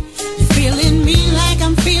believe you're feeling me like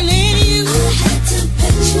I'm feeling you. I had to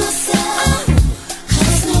pinch myself,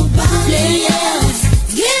 'cause nobody else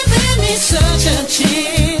giving me such a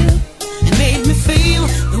chill and made me feel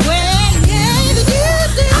the way you do.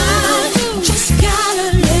 I just gotta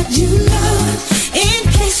let you know, in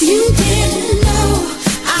case you didn't know.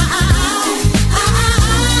 I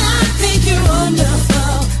think you're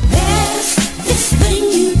wonderful. There's this thing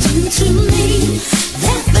you do to me,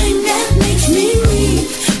 that thing that makes me weak.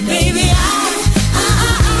 Baby, I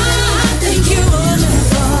think you're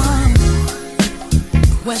wonderful.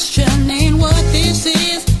 Questioning what this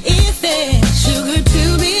is, if it's too good to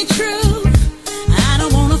be true. I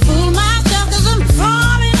don't wanna fool myself, 'cause I'm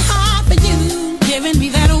falling hard for you. Giving me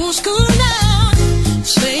that old school love,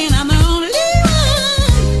 saying I'm the only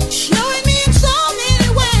one, showing me in so many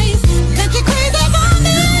ways that you're crazy for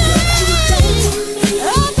me.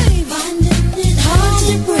 Oh baby, finding it hard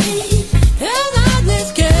to breathe, 'cause I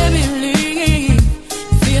just can't believe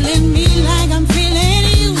feeling me like I'm feeling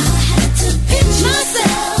you. I had to pinch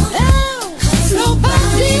myself, 'cause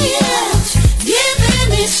nobody else giving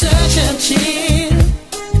me such a chill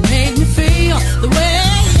and made me feel the way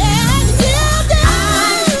you do.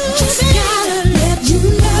 I just gotta let you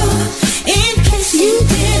know, in case you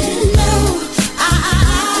didn't know. I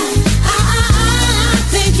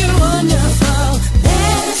think you're wonderful.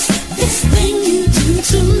 There's this thing you do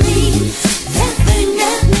to me, that thing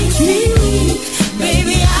that makes me weak.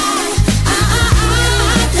 Baby, I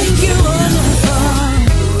think you're wonderful.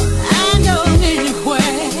 I know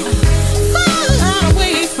anywhere far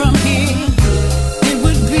away from here, it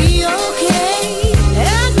would be okay,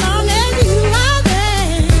 as long as you are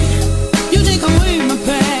there. You take away my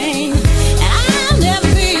pain, and I'll never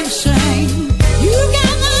be the same. You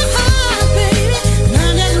got my heart, baby, and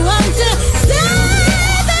I just want to say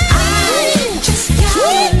that I just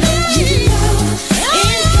gotta let you know,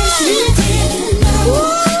 in case you didn't know.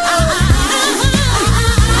 I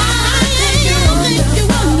think you're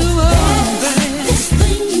wonderful. This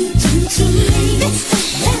thing you do to me,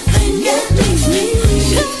 that thing that makes me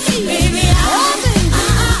weak. Baby, I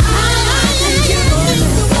think you're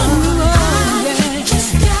wonderful.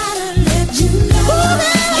 Just gotta let you know,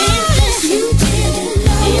 in case you didn't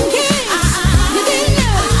know. In case you didn't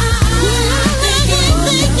know. I think you're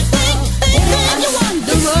wonderful.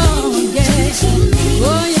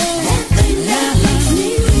 Oh yeah. That thing that makes me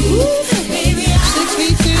weak. Baby, 6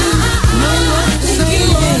 feet 2, know what to say.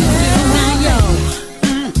 Now yo.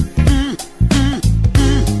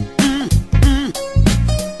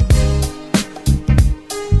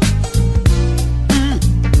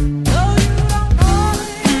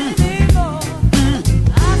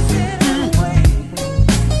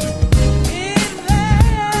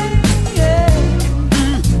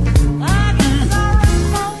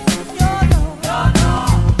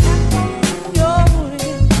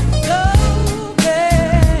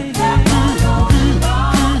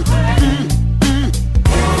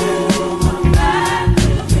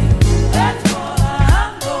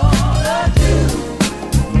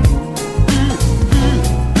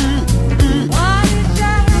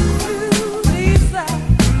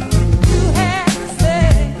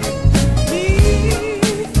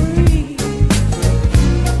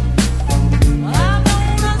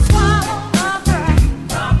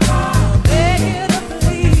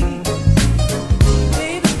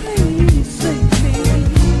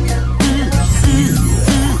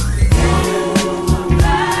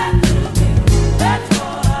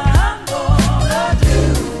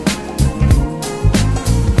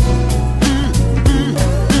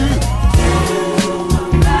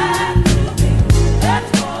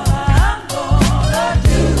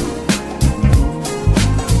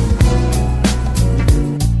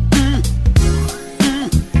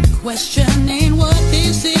 Questioning what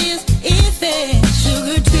this is, if it's too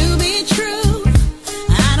good to be true.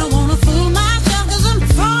 I don't wanna fool myself, 'cause I'm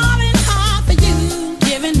falling hard for you.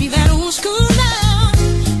 Giving me that old school love,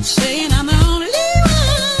 saying I'm the only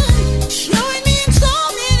one, showing me in so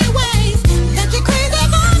many ways that you're crazy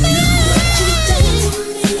for me.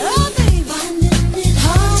 Oh baby, finding it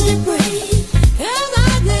hard to breathe, 'cause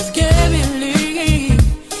I just can't believe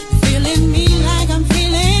feeling me like I'm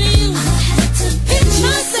feeling you. I had to pinch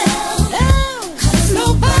myself, 'cause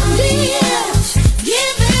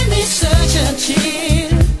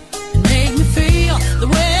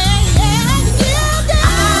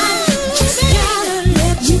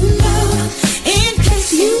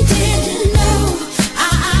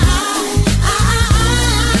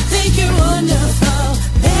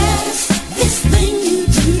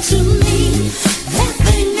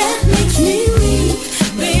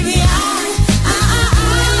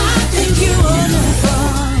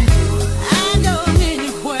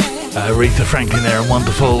Aretha Franklin there and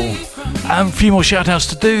Wonderful. A few more shout outs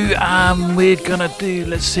to do. We're gonna do,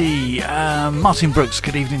 let's see, Martin Brooks,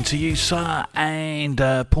 good evening to you, sir, and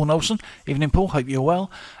Paul Nelson, evening Paul, hope you're well.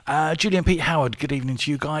 Julian Pete Howard, good evening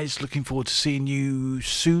to you guys, looking forward to seeing you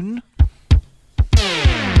soon.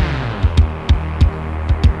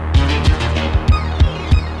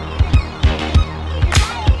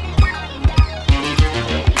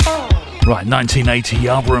 Right, 1980,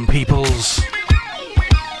 Yarbrough and Peoples.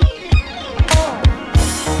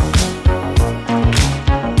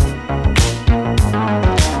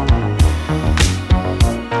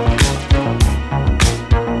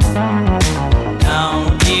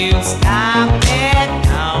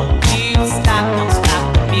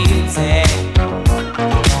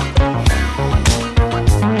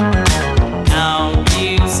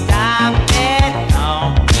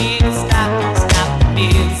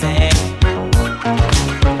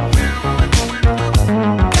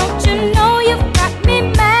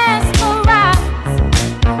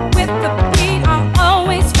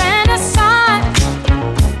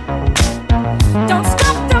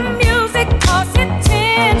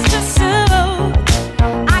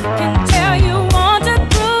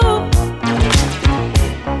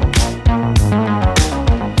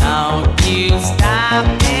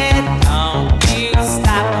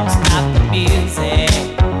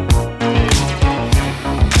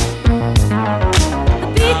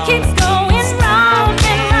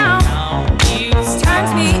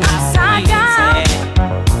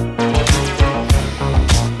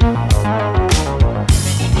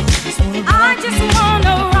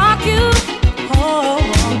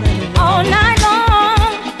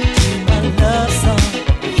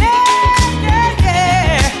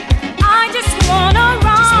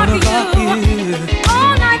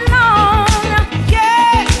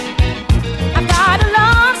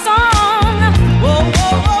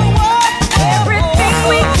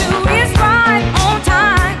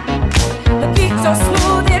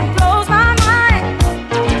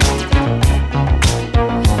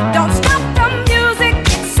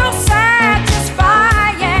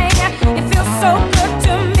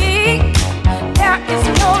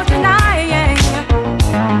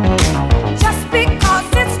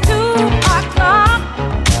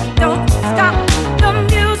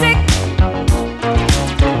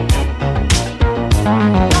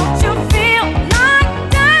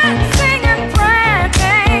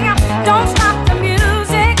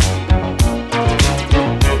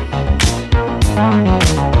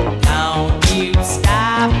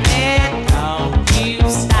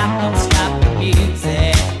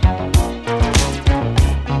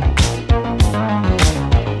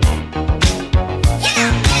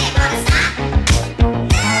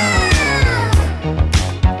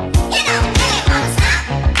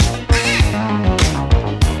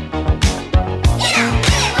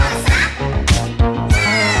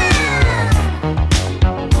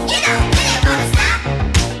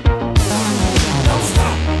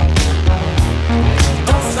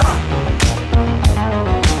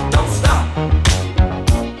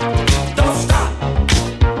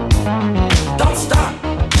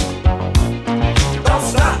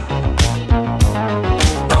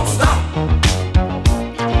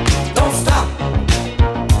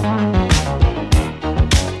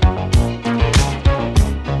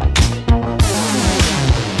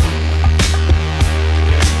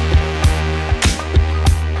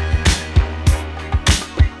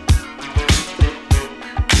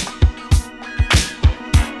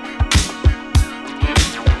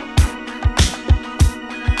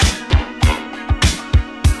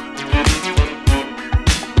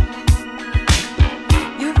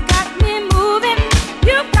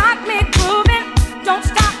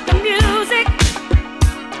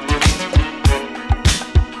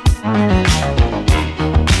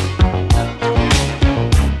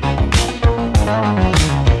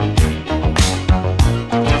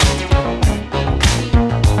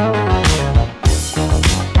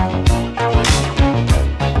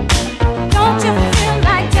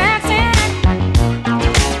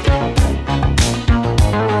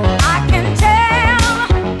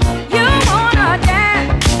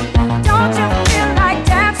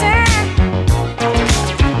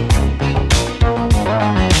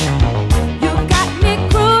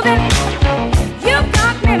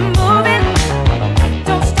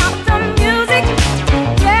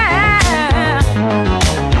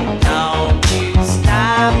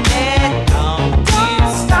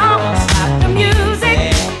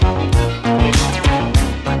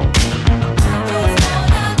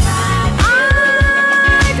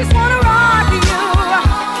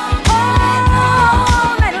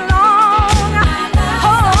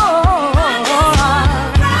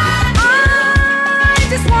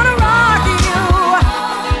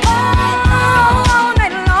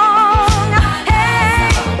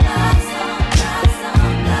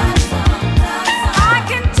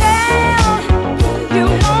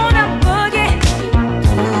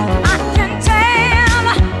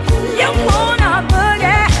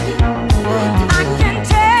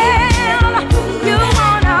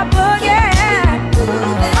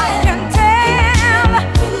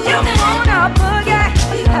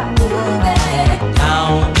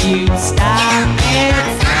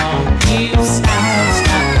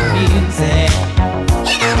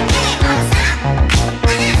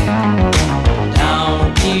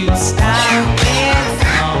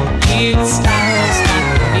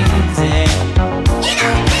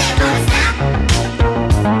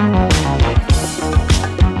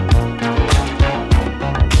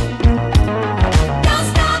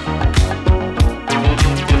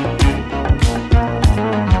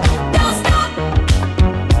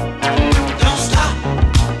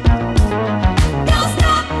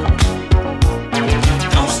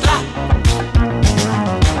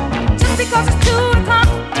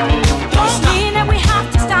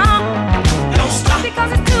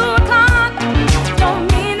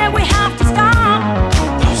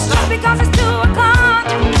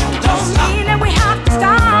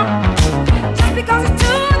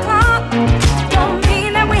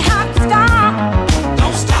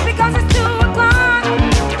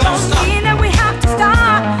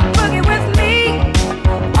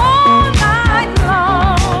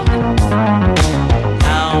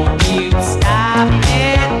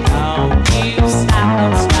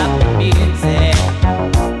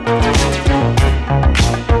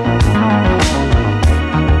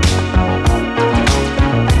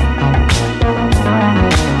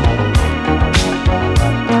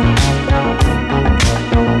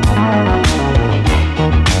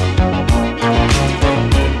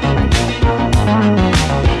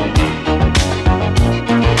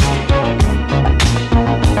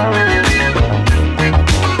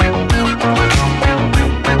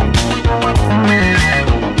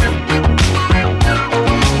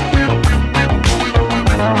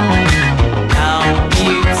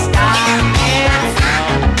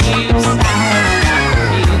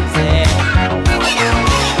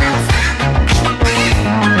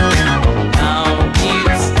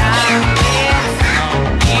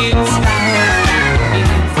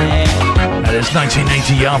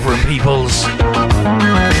 to Yarbrough and Peoples.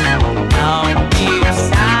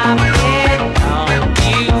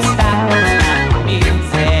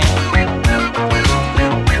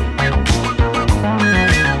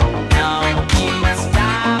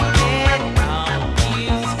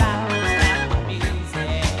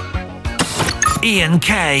 Ian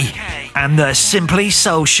K and the Simply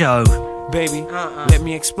Soul Show. Baby, let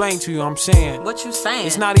me explain to you what I'm saying. What you saying?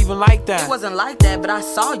 It's not even like that. It wasn't like that, but I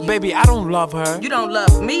saw you. Baby, I don't love her. You don't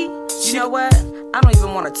love me? You know what? I don't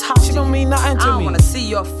even want to talk to you. She don't mean nothing to me. I don't want to see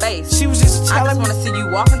your face. She was just telling me. I just want to see you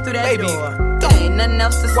walking through that baby, door. There ain't nothing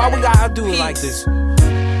else to say. Why we gotta do it like this?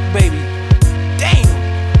 Baby, damn.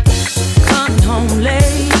 Coming home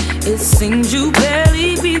late, it seems you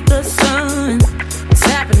barely beat the sun.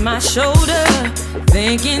 Tapping my shoulder,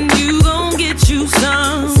 thinking you gon' get you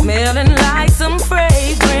some. Smelling like some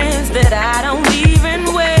fragrance that I don't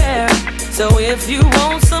even wear. So if you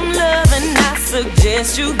want some loving, I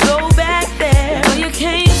suggest you go back there where you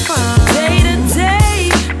came from. Day to day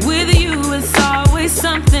with you is always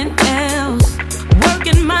something else.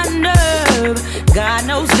 Working my nerve, God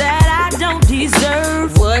knows that I don't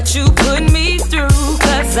deserve what you put me through.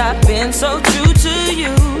 Cause I've been so true to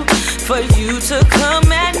you. For you to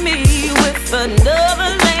come at me with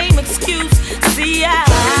another lame excuse. See, I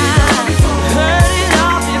heard it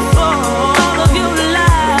all before. All of your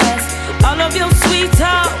lies, all of your sweet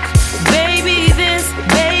talk. Baby this,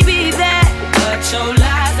 baby that. But your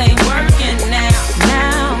lies ain't working now.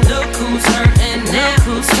 Now, look who's hurting now.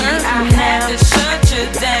 Look who's hurting I had to shut you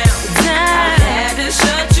down. I had to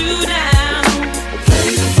shut you down.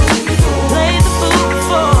 Play the fool before. Play the fool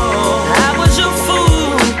before. I was your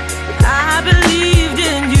fool. I believed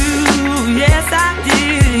in you, yes I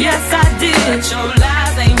did, yes I did. But your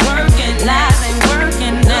lies ain't working, lies ain't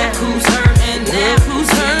working now. Look who's hurting now, look who's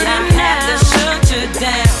hurting now. I had to shut you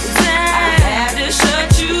down, I had to shut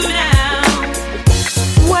you down.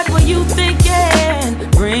 What were you thinking,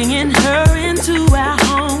 bringing her into our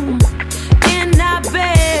home? In our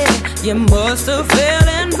bed, you must have fell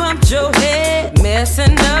and bumped your head.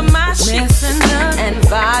 Messing up my sheets and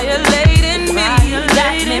violating me.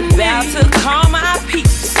 Got me about to call my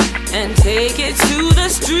peace and take it to the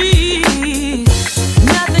streets.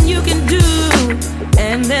 Nothing you can do,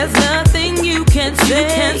 and there's nothing you can say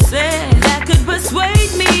that could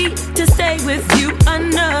persuade me to stay with you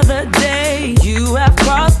another day. You have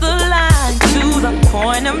crossed the line to the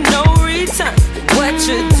point of no return. What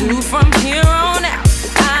you do from here on out,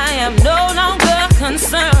 I am no longer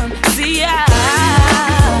concerned. See, I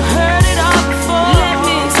heard it all before. Let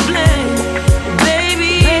me explain,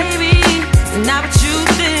 baby, it's not what you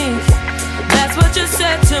think. That's what you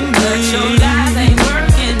said to me. But your lies ain't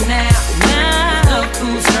working now. Now, look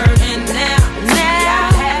who's hurting now. Now,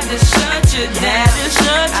 I had to shut you down. Had to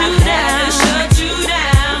shut you down. Had to shut you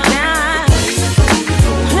down. Now,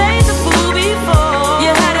 played the fool before.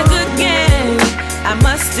 You had a good game, I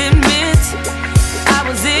must admit. I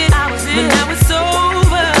was it, but now it's over.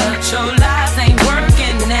 But your lies ain't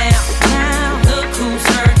working now. Now, look who's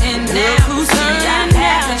hurting now. Look who's hurting now. I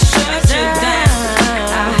had to shut you down.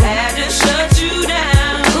 I had to shut you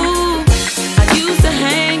down. Ooh, I used to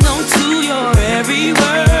hang on to your every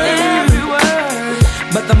word.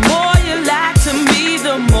 But the more you lied to me,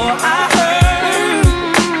 the more I heard.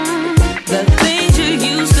 The things you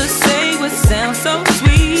used to say would sound so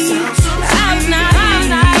sweet. I was not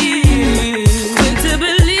quick to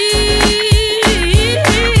believe.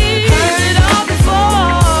 Heard it all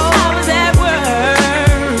before. I was at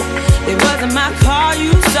work. It wasn't my car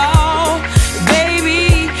you saw.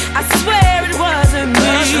 Baby, I swear it wasn't me.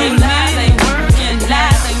 Your lies ain't working,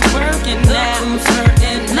 lies ain't working now. Look who's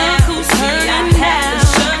hurting now. Look who's hurting now. I had to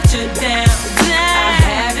shut you down. I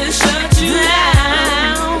had to shut you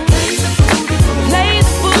down. Play the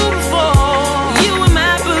fool before. You and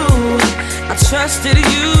my boo, I trusted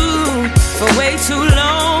you for way too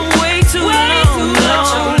long, way too long. But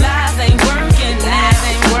your lies ain't working now.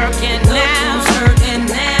 Ain't working now. Who's hurting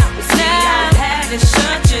now? See, I had to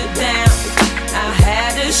shut you down. I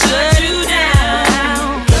had to shut you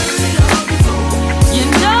down. You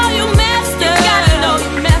know you messed up. You gotta know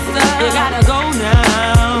you messed up. You gotta go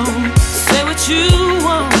now. Say what you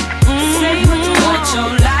want. Say what you want. But your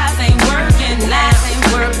lies ain't working. Lies ain't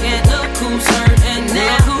working. Look who's hurting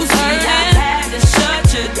now. Look who's hurting. I had to shut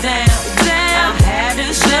you down. I had to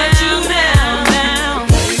shut you down.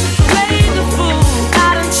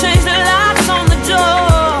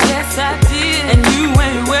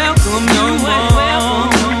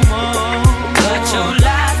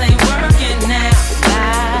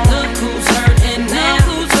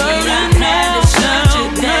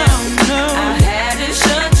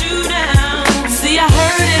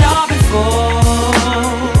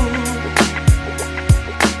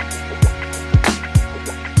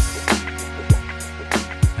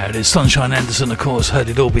 It is Sunshine Henderson, of course, heard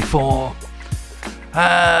it all before.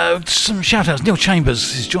 Some shout outs. Neil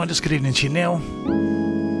Chambers has joined us. Good evening to you, Neil.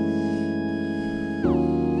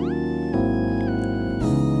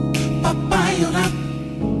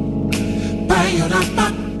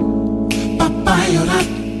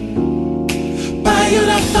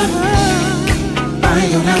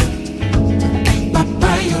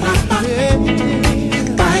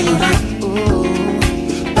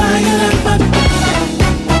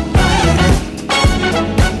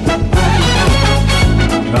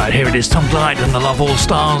 Right, here it is, Tom Glide and the Love All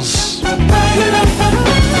Stars.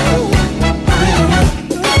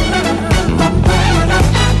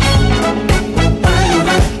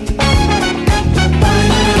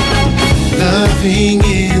 Loving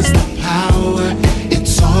is the power,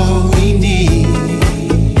 it's all we need.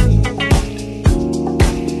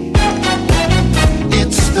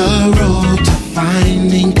 It's the road to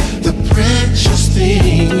finding the precious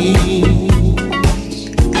things.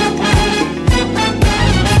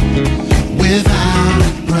 Without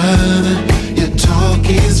it, brother, your talk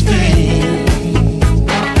is vain.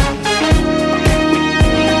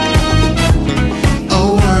 A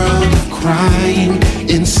world of crying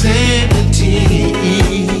insanity.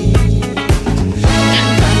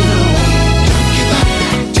 And I know, don't give up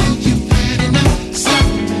till you've had enough. Stop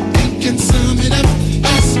thinking, sum it up.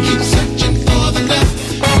 Just keep searching for the love.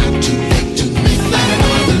 Not too late to make life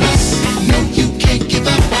marvelous. No, you can't give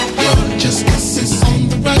up. Your justice is on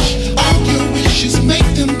the rush. All your wishes,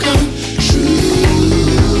 make them come true.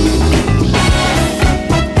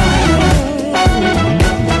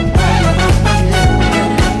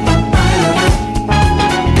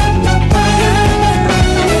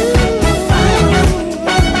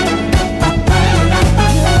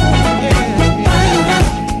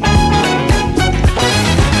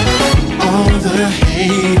 All the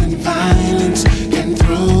hate and violence can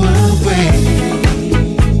throw away.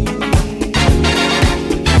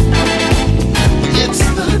 It's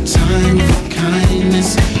the time for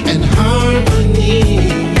kindness and harmony.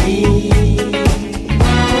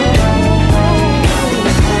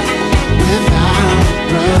 Without a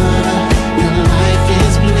brother, your life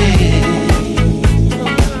is blank.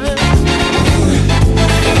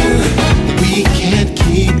 We can't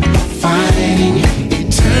keep fighting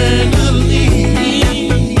eternally.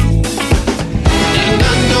 And I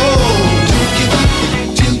know, don't give up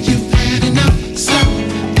till you've had enough. Stop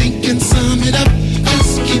thinking, sum it up.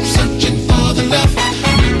 Just keep searching for the love.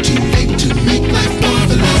 Not too late to make life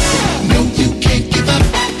marvelous. No, you can't give up.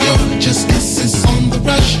 Your justice is on the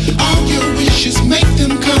rush. All your wishes, make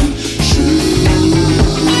them come true.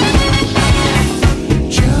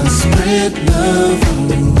 Just spread love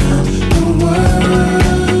around the world.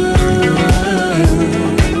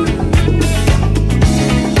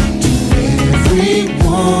 To every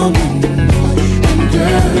woman, boy, and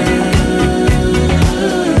girl.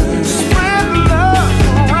 Spread love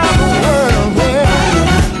around the world,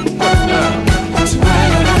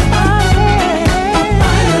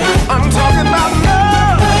 I'm talking about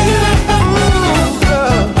love. Ooh,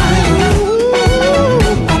 love.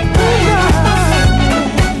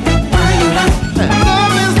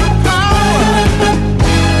 Love is the power.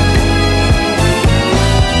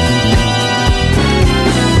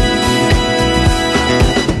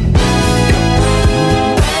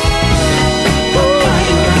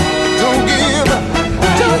 Don't give up.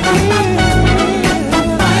 Don't give up.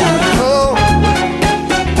 Oh.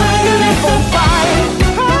 Keep on fighting.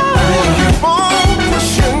 Keep on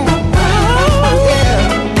pushing. Yeah.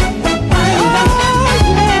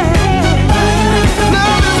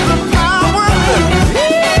 Love is the power.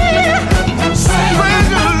 Spread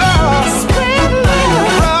your love.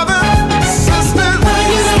 Brother, sister.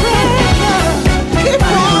 Keep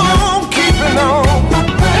on keeping on.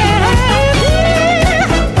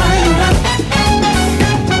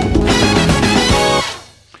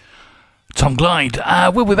 Tom Glide.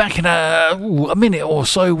 We'll be back in a minute or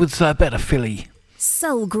so with Better Philly.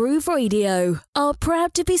 Soul Groove Radio are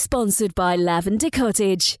proud to be sponsored by Lavender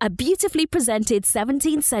Cottage, a beautifully presented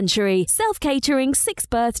 17th century self-catering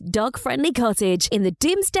 6-berth dog-friendly cottage in the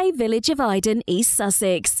Doomsday village of Iden, East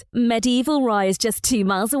Sussex. Medieval Rise just 2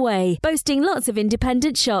 miles away, boasting lots of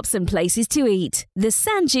independent shops and places to eat. The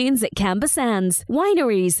sand dunes at Camber Sands,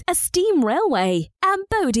 wineries, a steam railway, and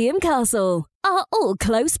Bodiam Castle are all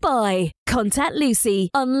close by. Contact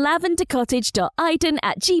Lucy on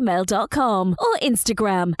lavendercottage.iden@gmail.com or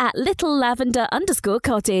Instagram at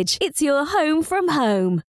littlelavender_cottage. It's your home from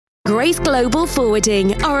home. Grace Global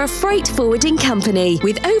Forwarding are a freight forwarding company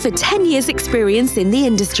with over 10 years' experience in the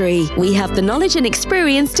industry. We have the knowledge and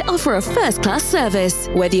experience to offer a first-class service.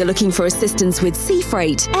 Whether you're looking for assistance with sea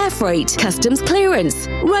freight, air freight, customs clearance,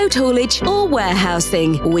 road haulage, or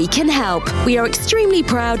warehousing, we can help. We are extremely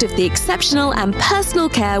proud of the exceptional and personal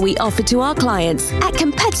care we offer to our clients at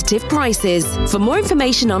competitive prices. For more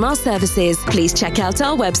information on our services, please check out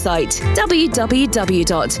our website,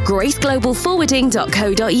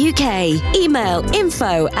 www.graceglobalforwarding.co.uk. Email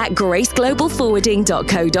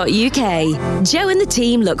info@graceglobalforwarding.co.uk. Joe and the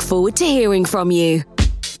team look forward to hearing from you.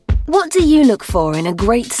 What do you look for in a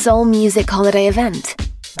great soul music holiday event?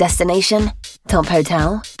 Destination? Top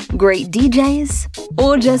hotel? Great DJs?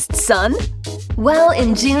 Or just sun? Well,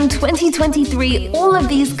 in June 2023, all of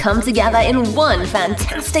these come together in one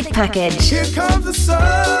fantastic package. Here comes the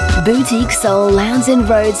sun. Boutique Soul lands in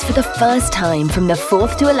Rhodes for the first time from the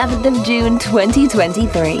 4th to 11th of June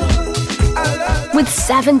 2023. With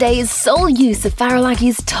 7 days sole use of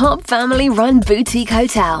Faralaki's top family-run boutique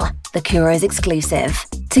hotel, the Kuro's exclusive,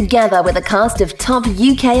 together with a cast of top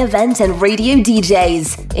UK event and radio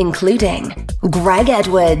DJs, including Greg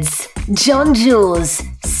Edwards, John Jules,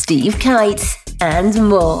 Steve Kite, and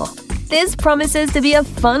more. This promises to be a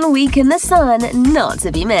fun week in the sun, not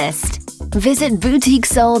to be missed. Visit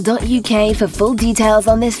boutiquesoul.uk for full details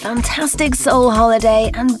on this fantastic soul holiday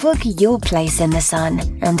and book your place in the sun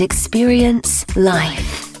and experience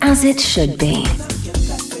life as it should be.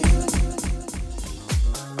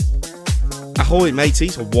 Ahoy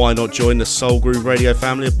mateys, why not join the Soul Groove Radio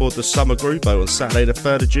family aboard the Summer Group on Saturday the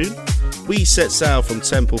 3rd of June? We set sail from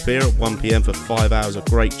Temple Pier at 1pm for 5 hours of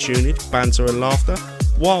great tunage, banter and laughter,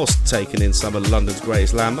 whilst taking in some of London's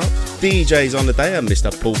greatest landmarks. DJs on the day are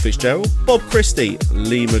Mr. Paul Fitzgerald, Bob Christie,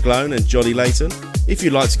 Lee McGlone and Johnny Layton. If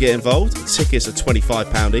you'd like to get involved, tickets are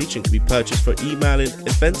 £25 each and can be purchased for emailing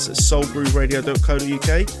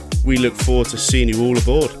events@soulgrooveradio.co.uk. We look forward to seeing you all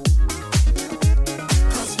aboard.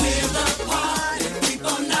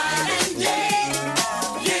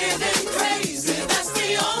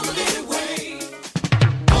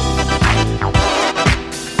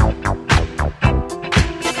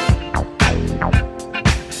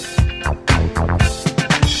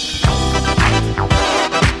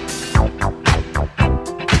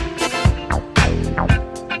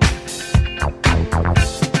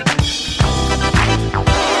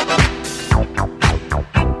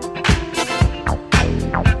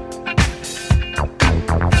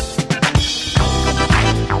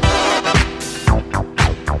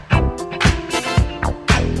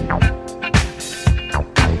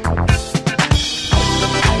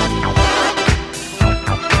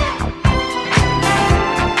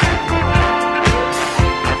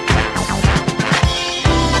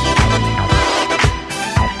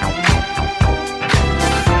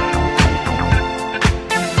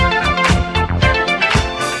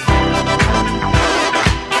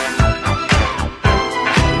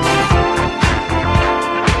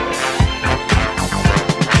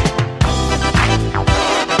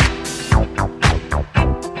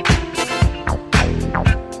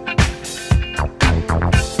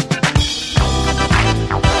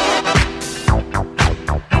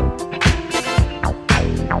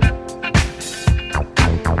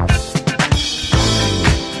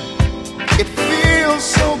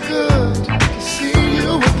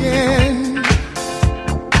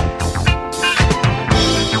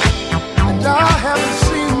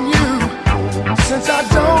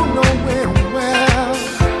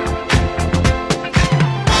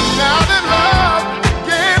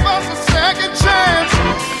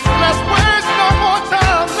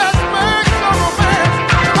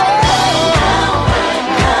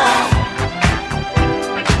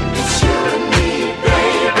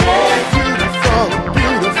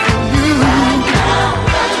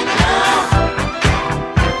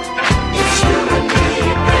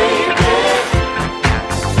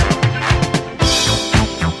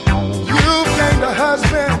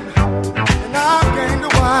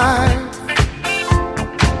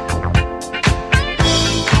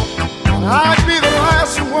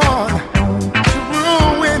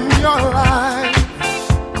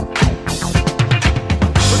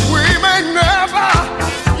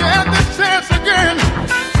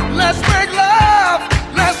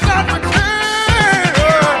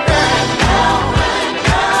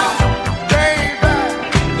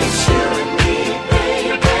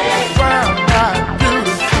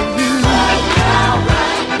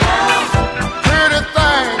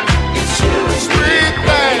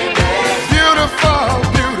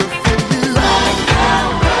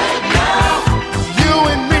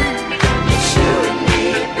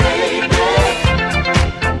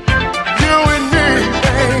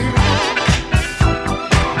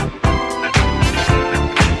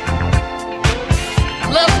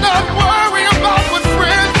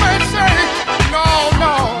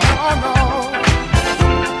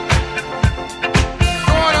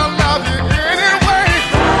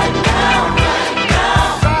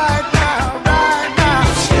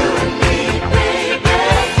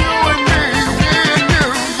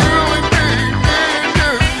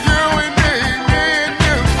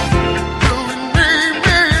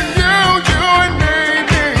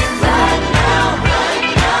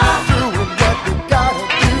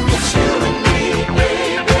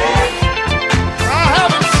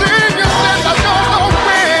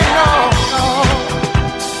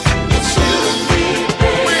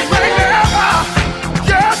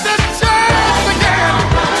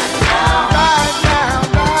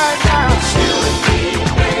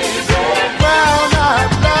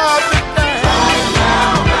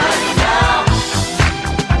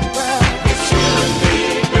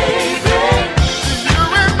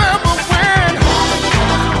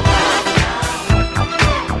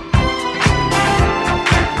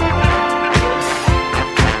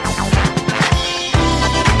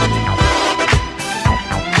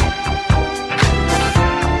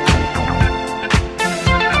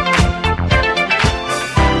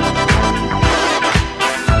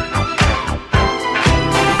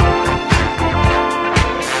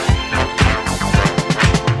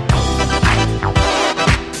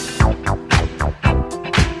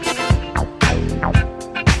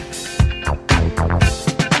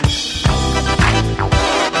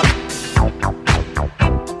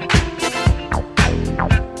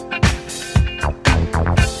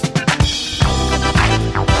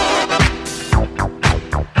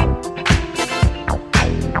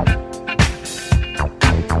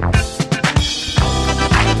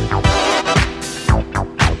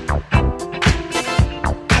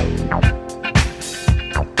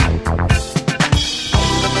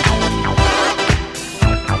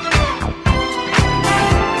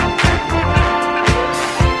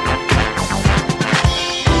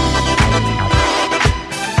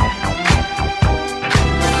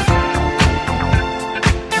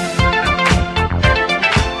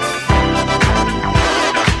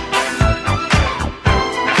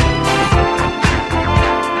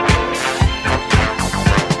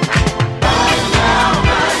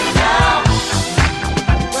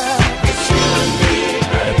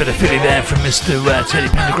 from Mr. Teddy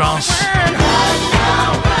Pendergrass.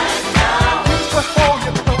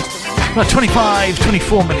 About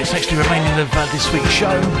 24 minutes actually remaining of this week's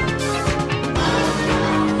show.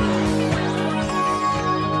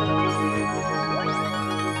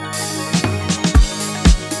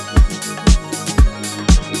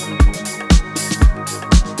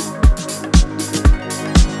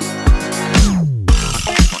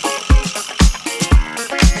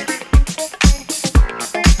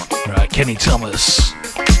 Kenny Thomas.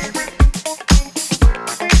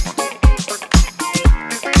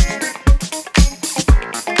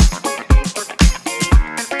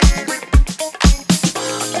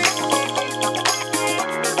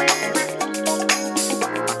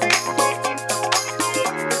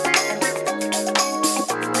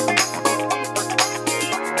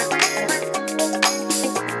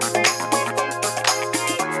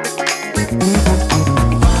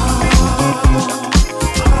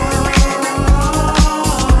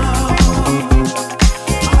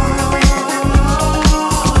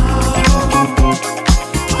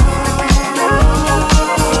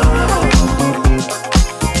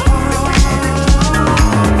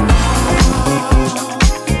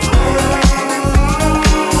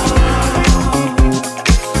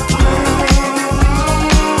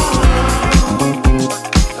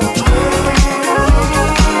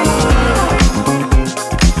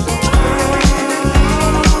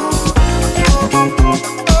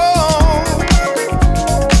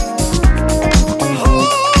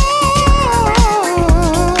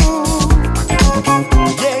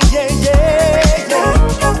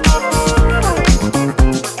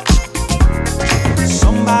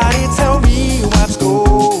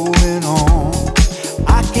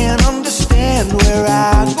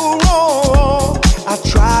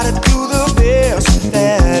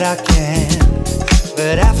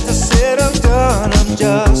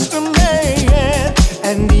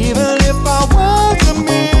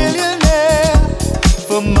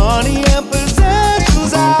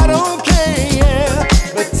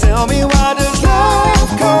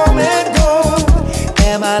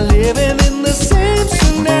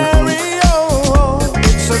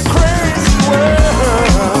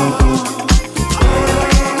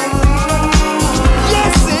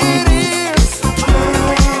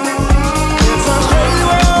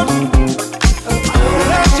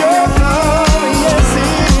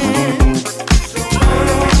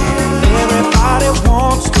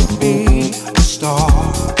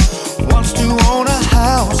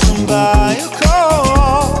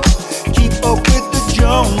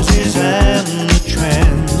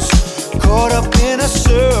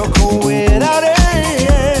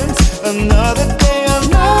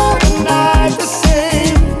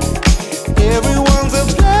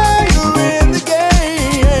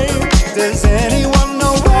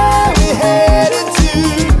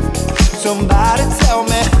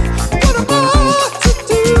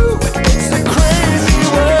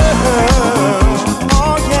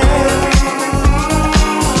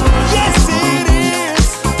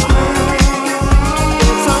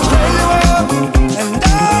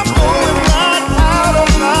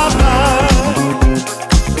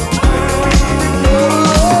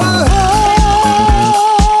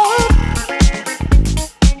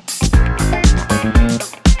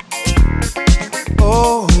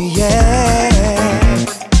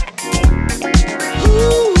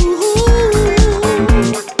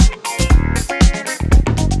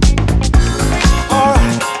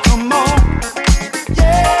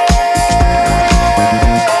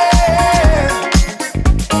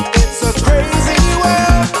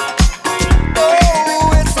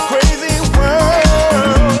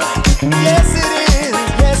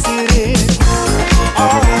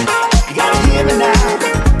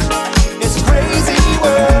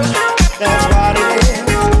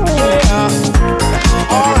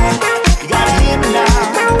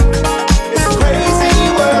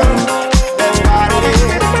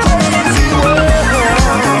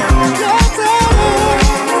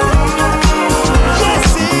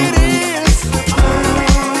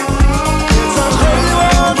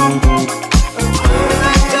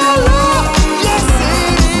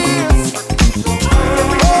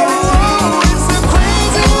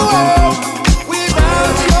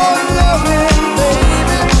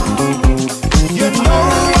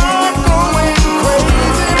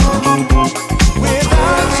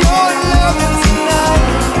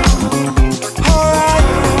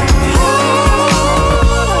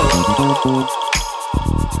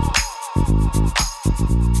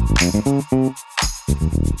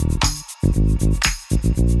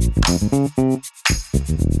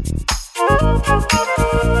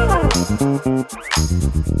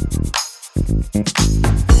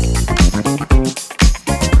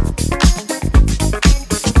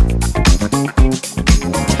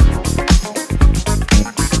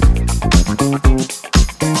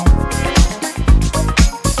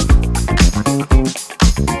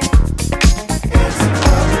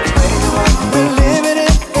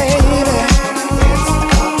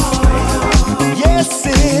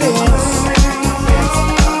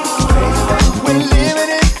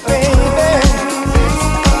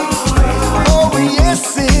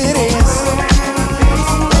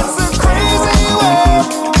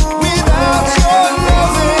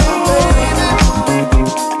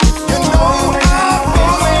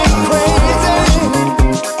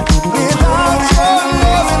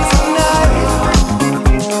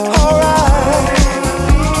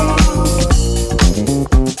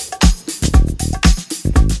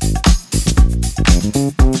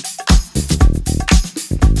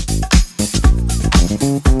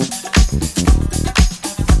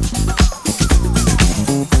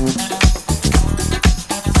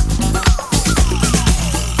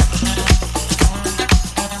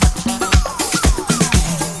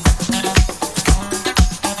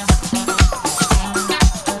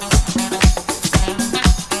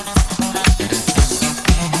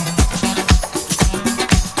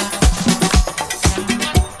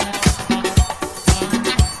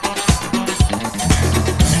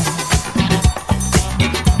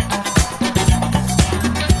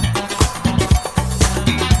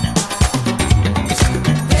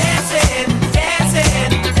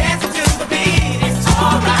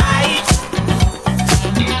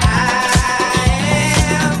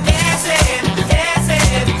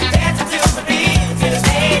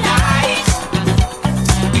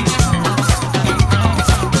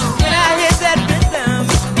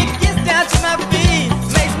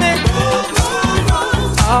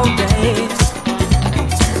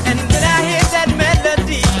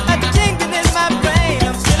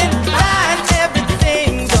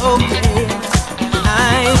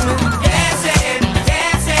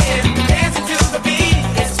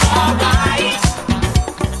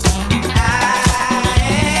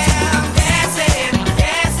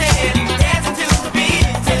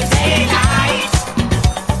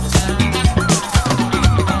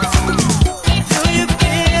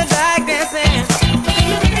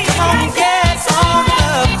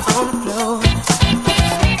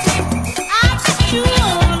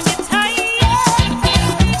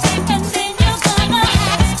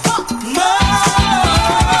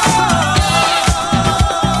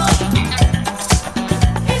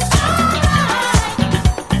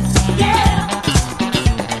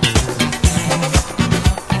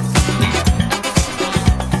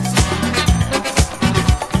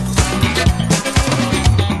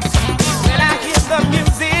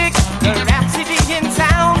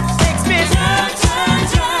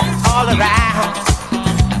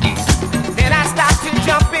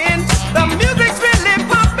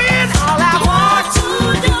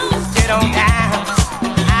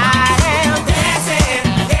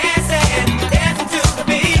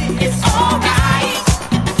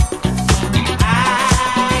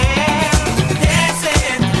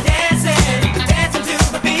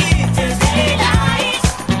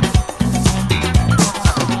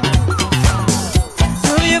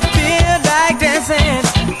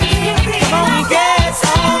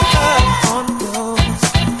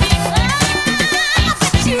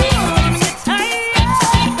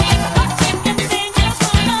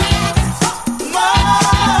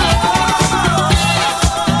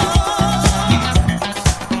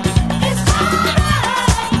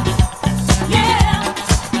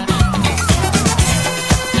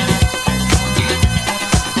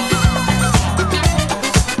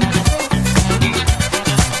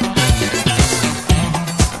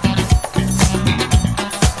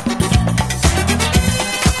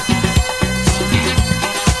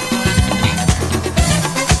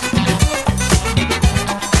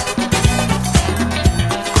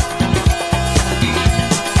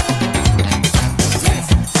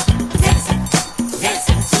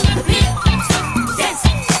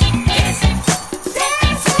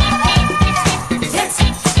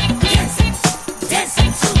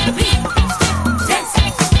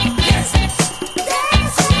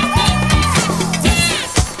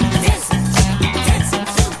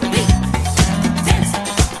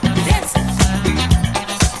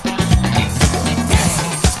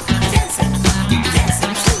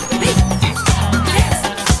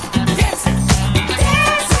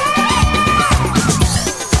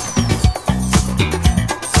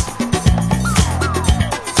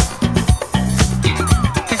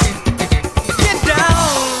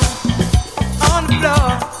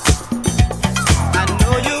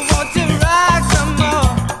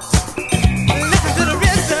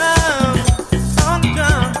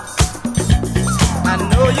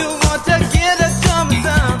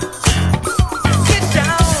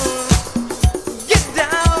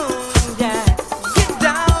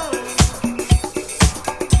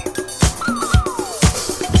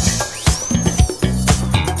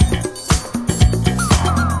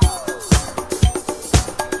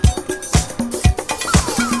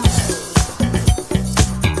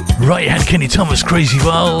 Right, had Kenny Thomas, Crazy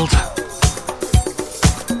World.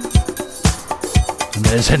 And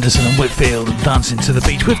there's Henderson and Whitfield and Dancing to the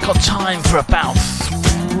Beat. We've got time for about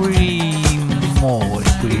 3 more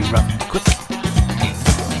if we run quick.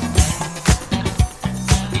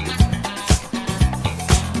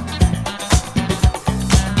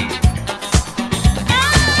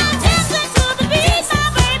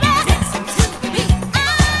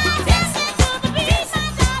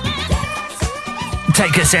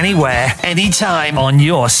 Take us anywhere anytime on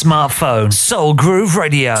your smartphone. Soul Groove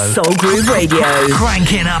Radio. Soul Groove Radio.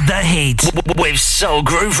 Cranking up the heat with Soul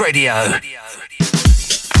Groove Radio.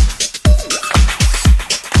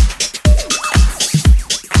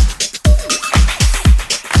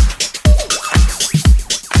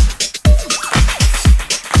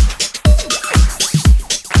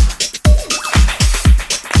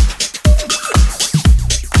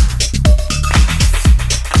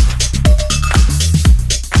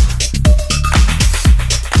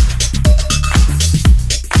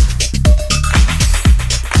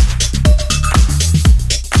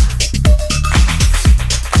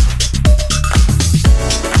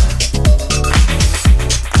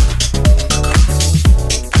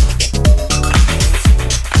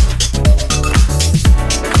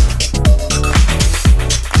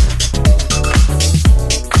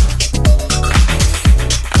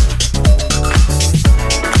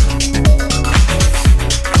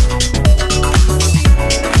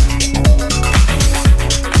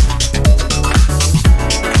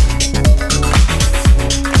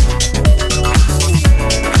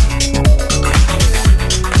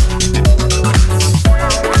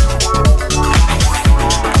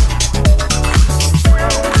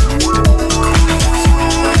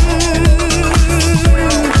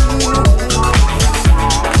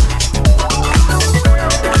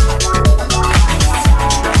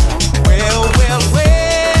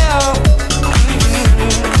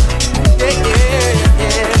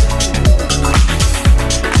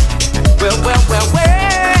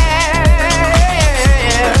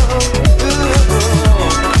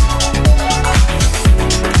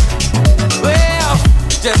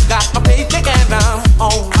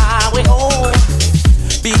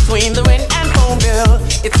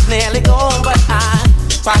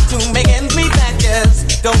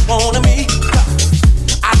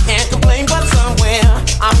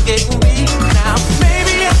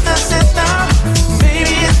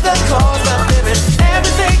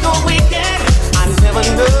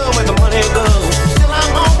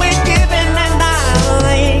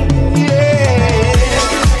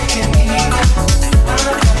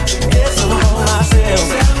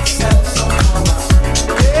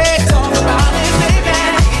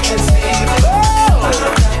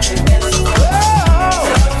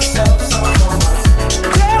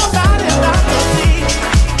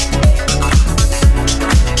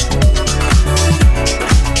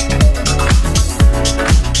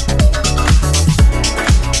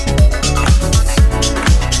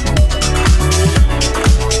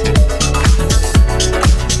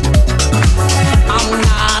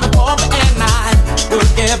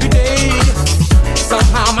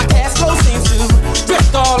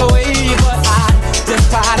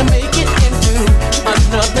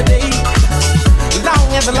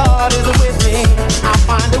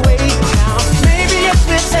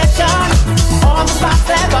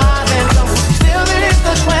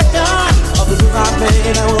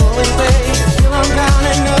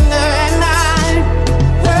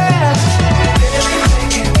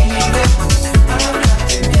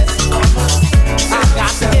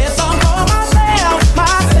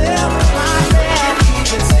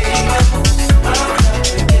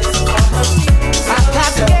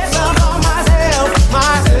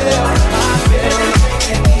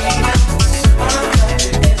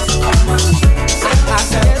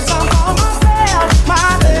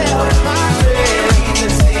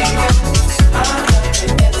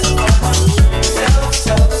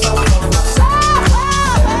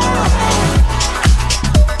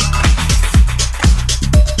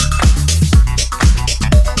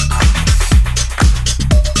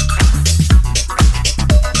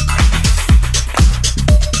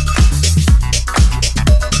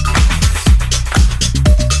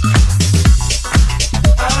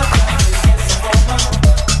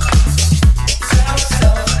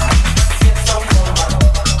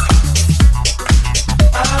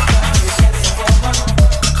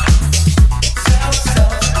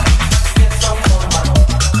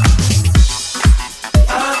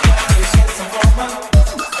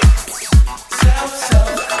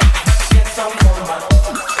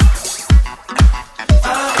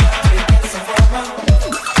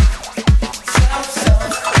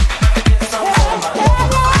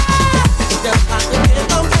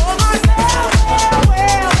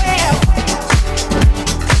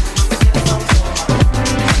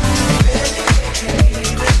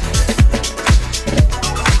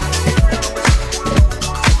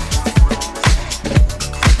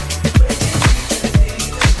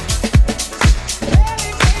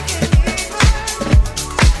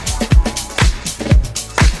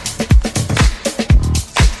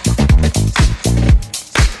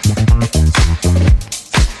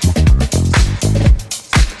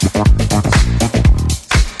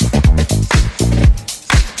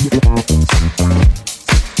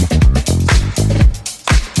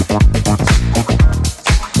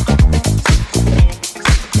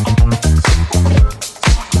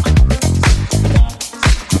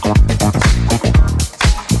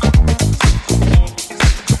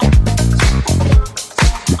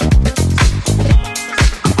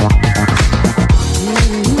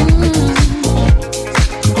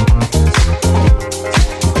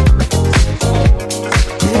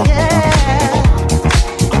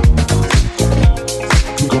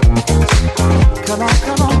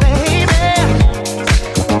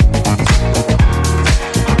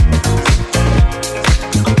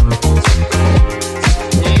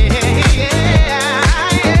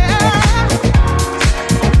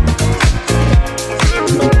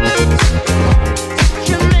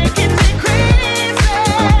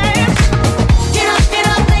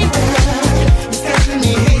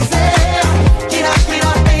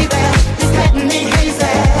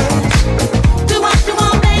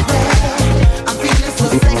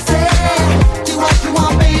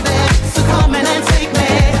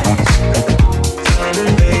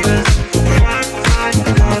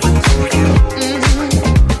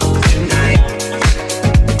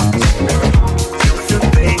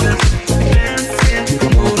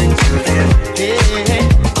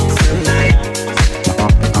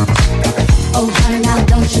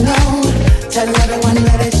 let you know. Tell everyone,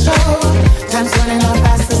 let it show. Time's running out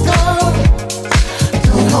fast, let's go.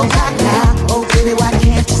 Don't hold back now. Oh baby, why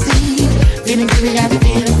can't you see? Feeling giddy and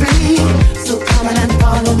feeling free. So come on and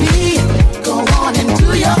follow me. Go on and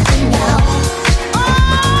do your thing now.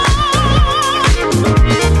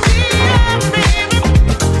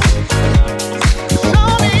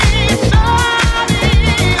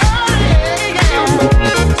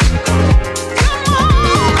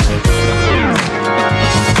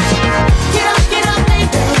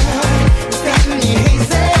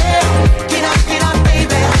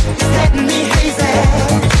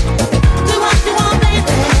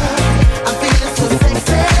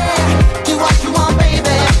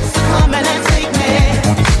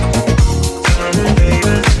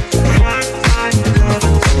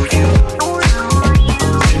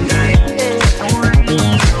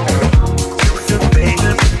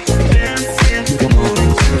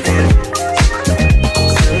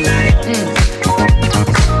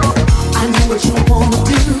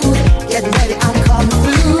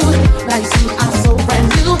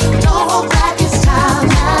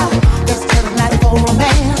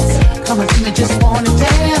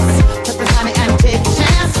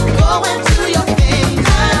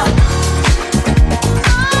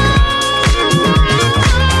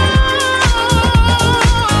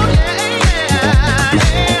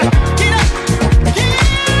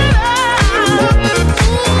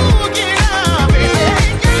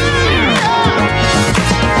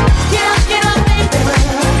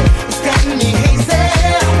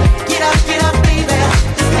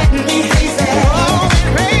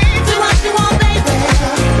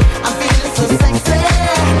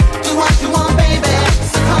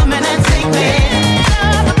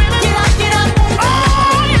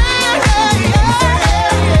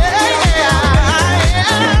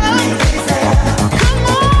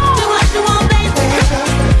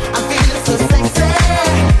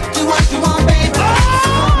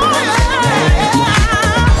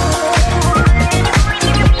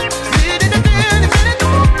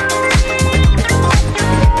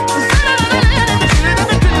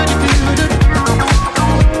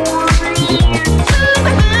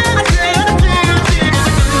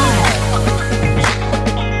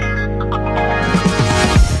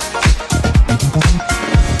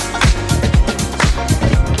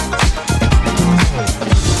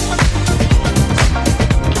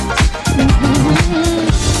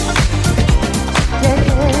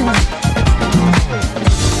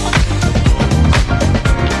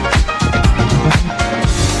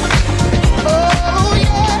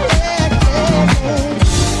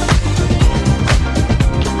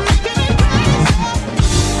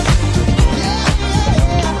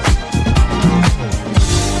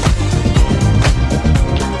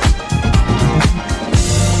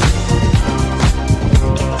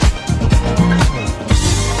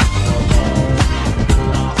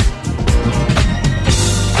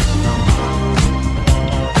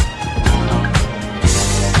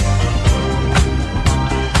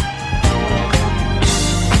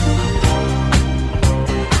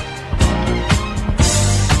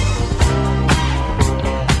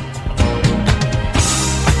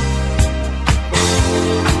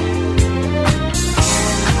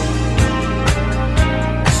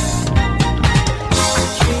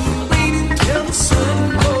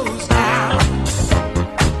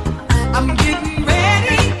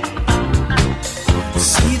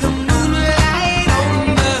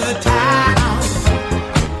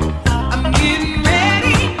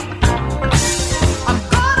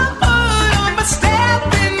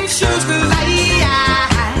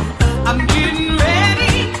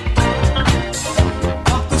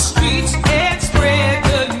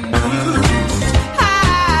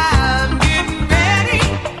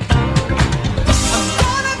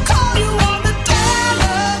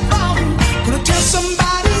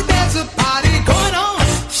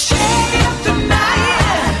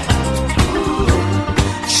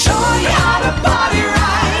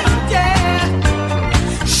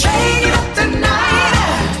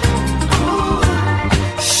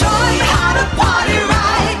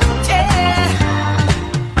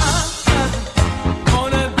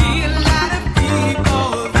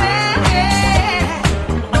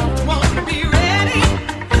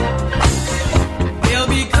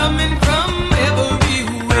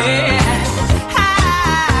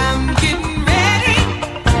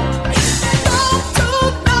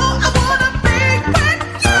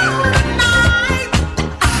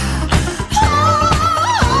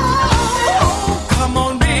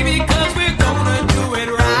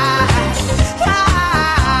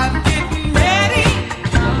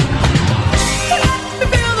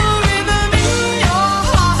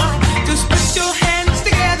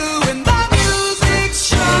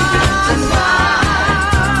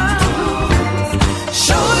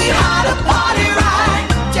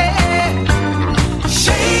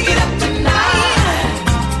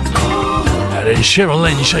 There's Cheryl,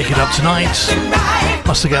 Lynn, Shake It Up Tonight.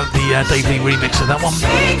 Must have got the Dave Lee remix of that one.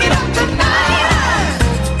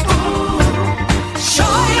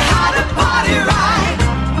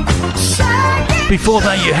 Before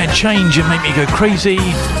that, you had Change and Make Me Go Crazy.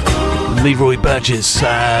 Leroy, Burgess,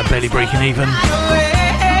 Barely Breaking Even.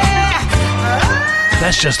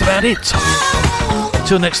 That's just about it.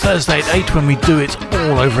 Till next Thursday at 8 when we do it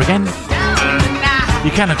all over again. You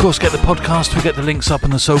can, of course, get the podcast. We'll get the links up on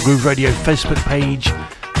the Soul Groove Radio Facebook page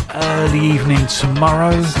early evening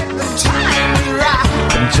tomorrow.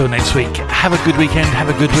 But until next week, have a good weekend, have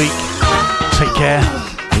a good week. Take care.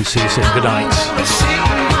 We'll see you soon. Good night.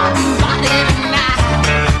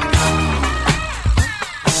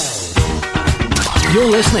 You're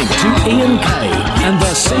listening to Ian K and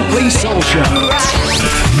the Simply Soul Show.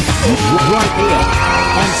 Right here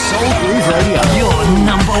on Soul Groove Radio. Your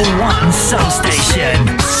number one soul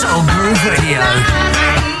station, Soul Groove Radio.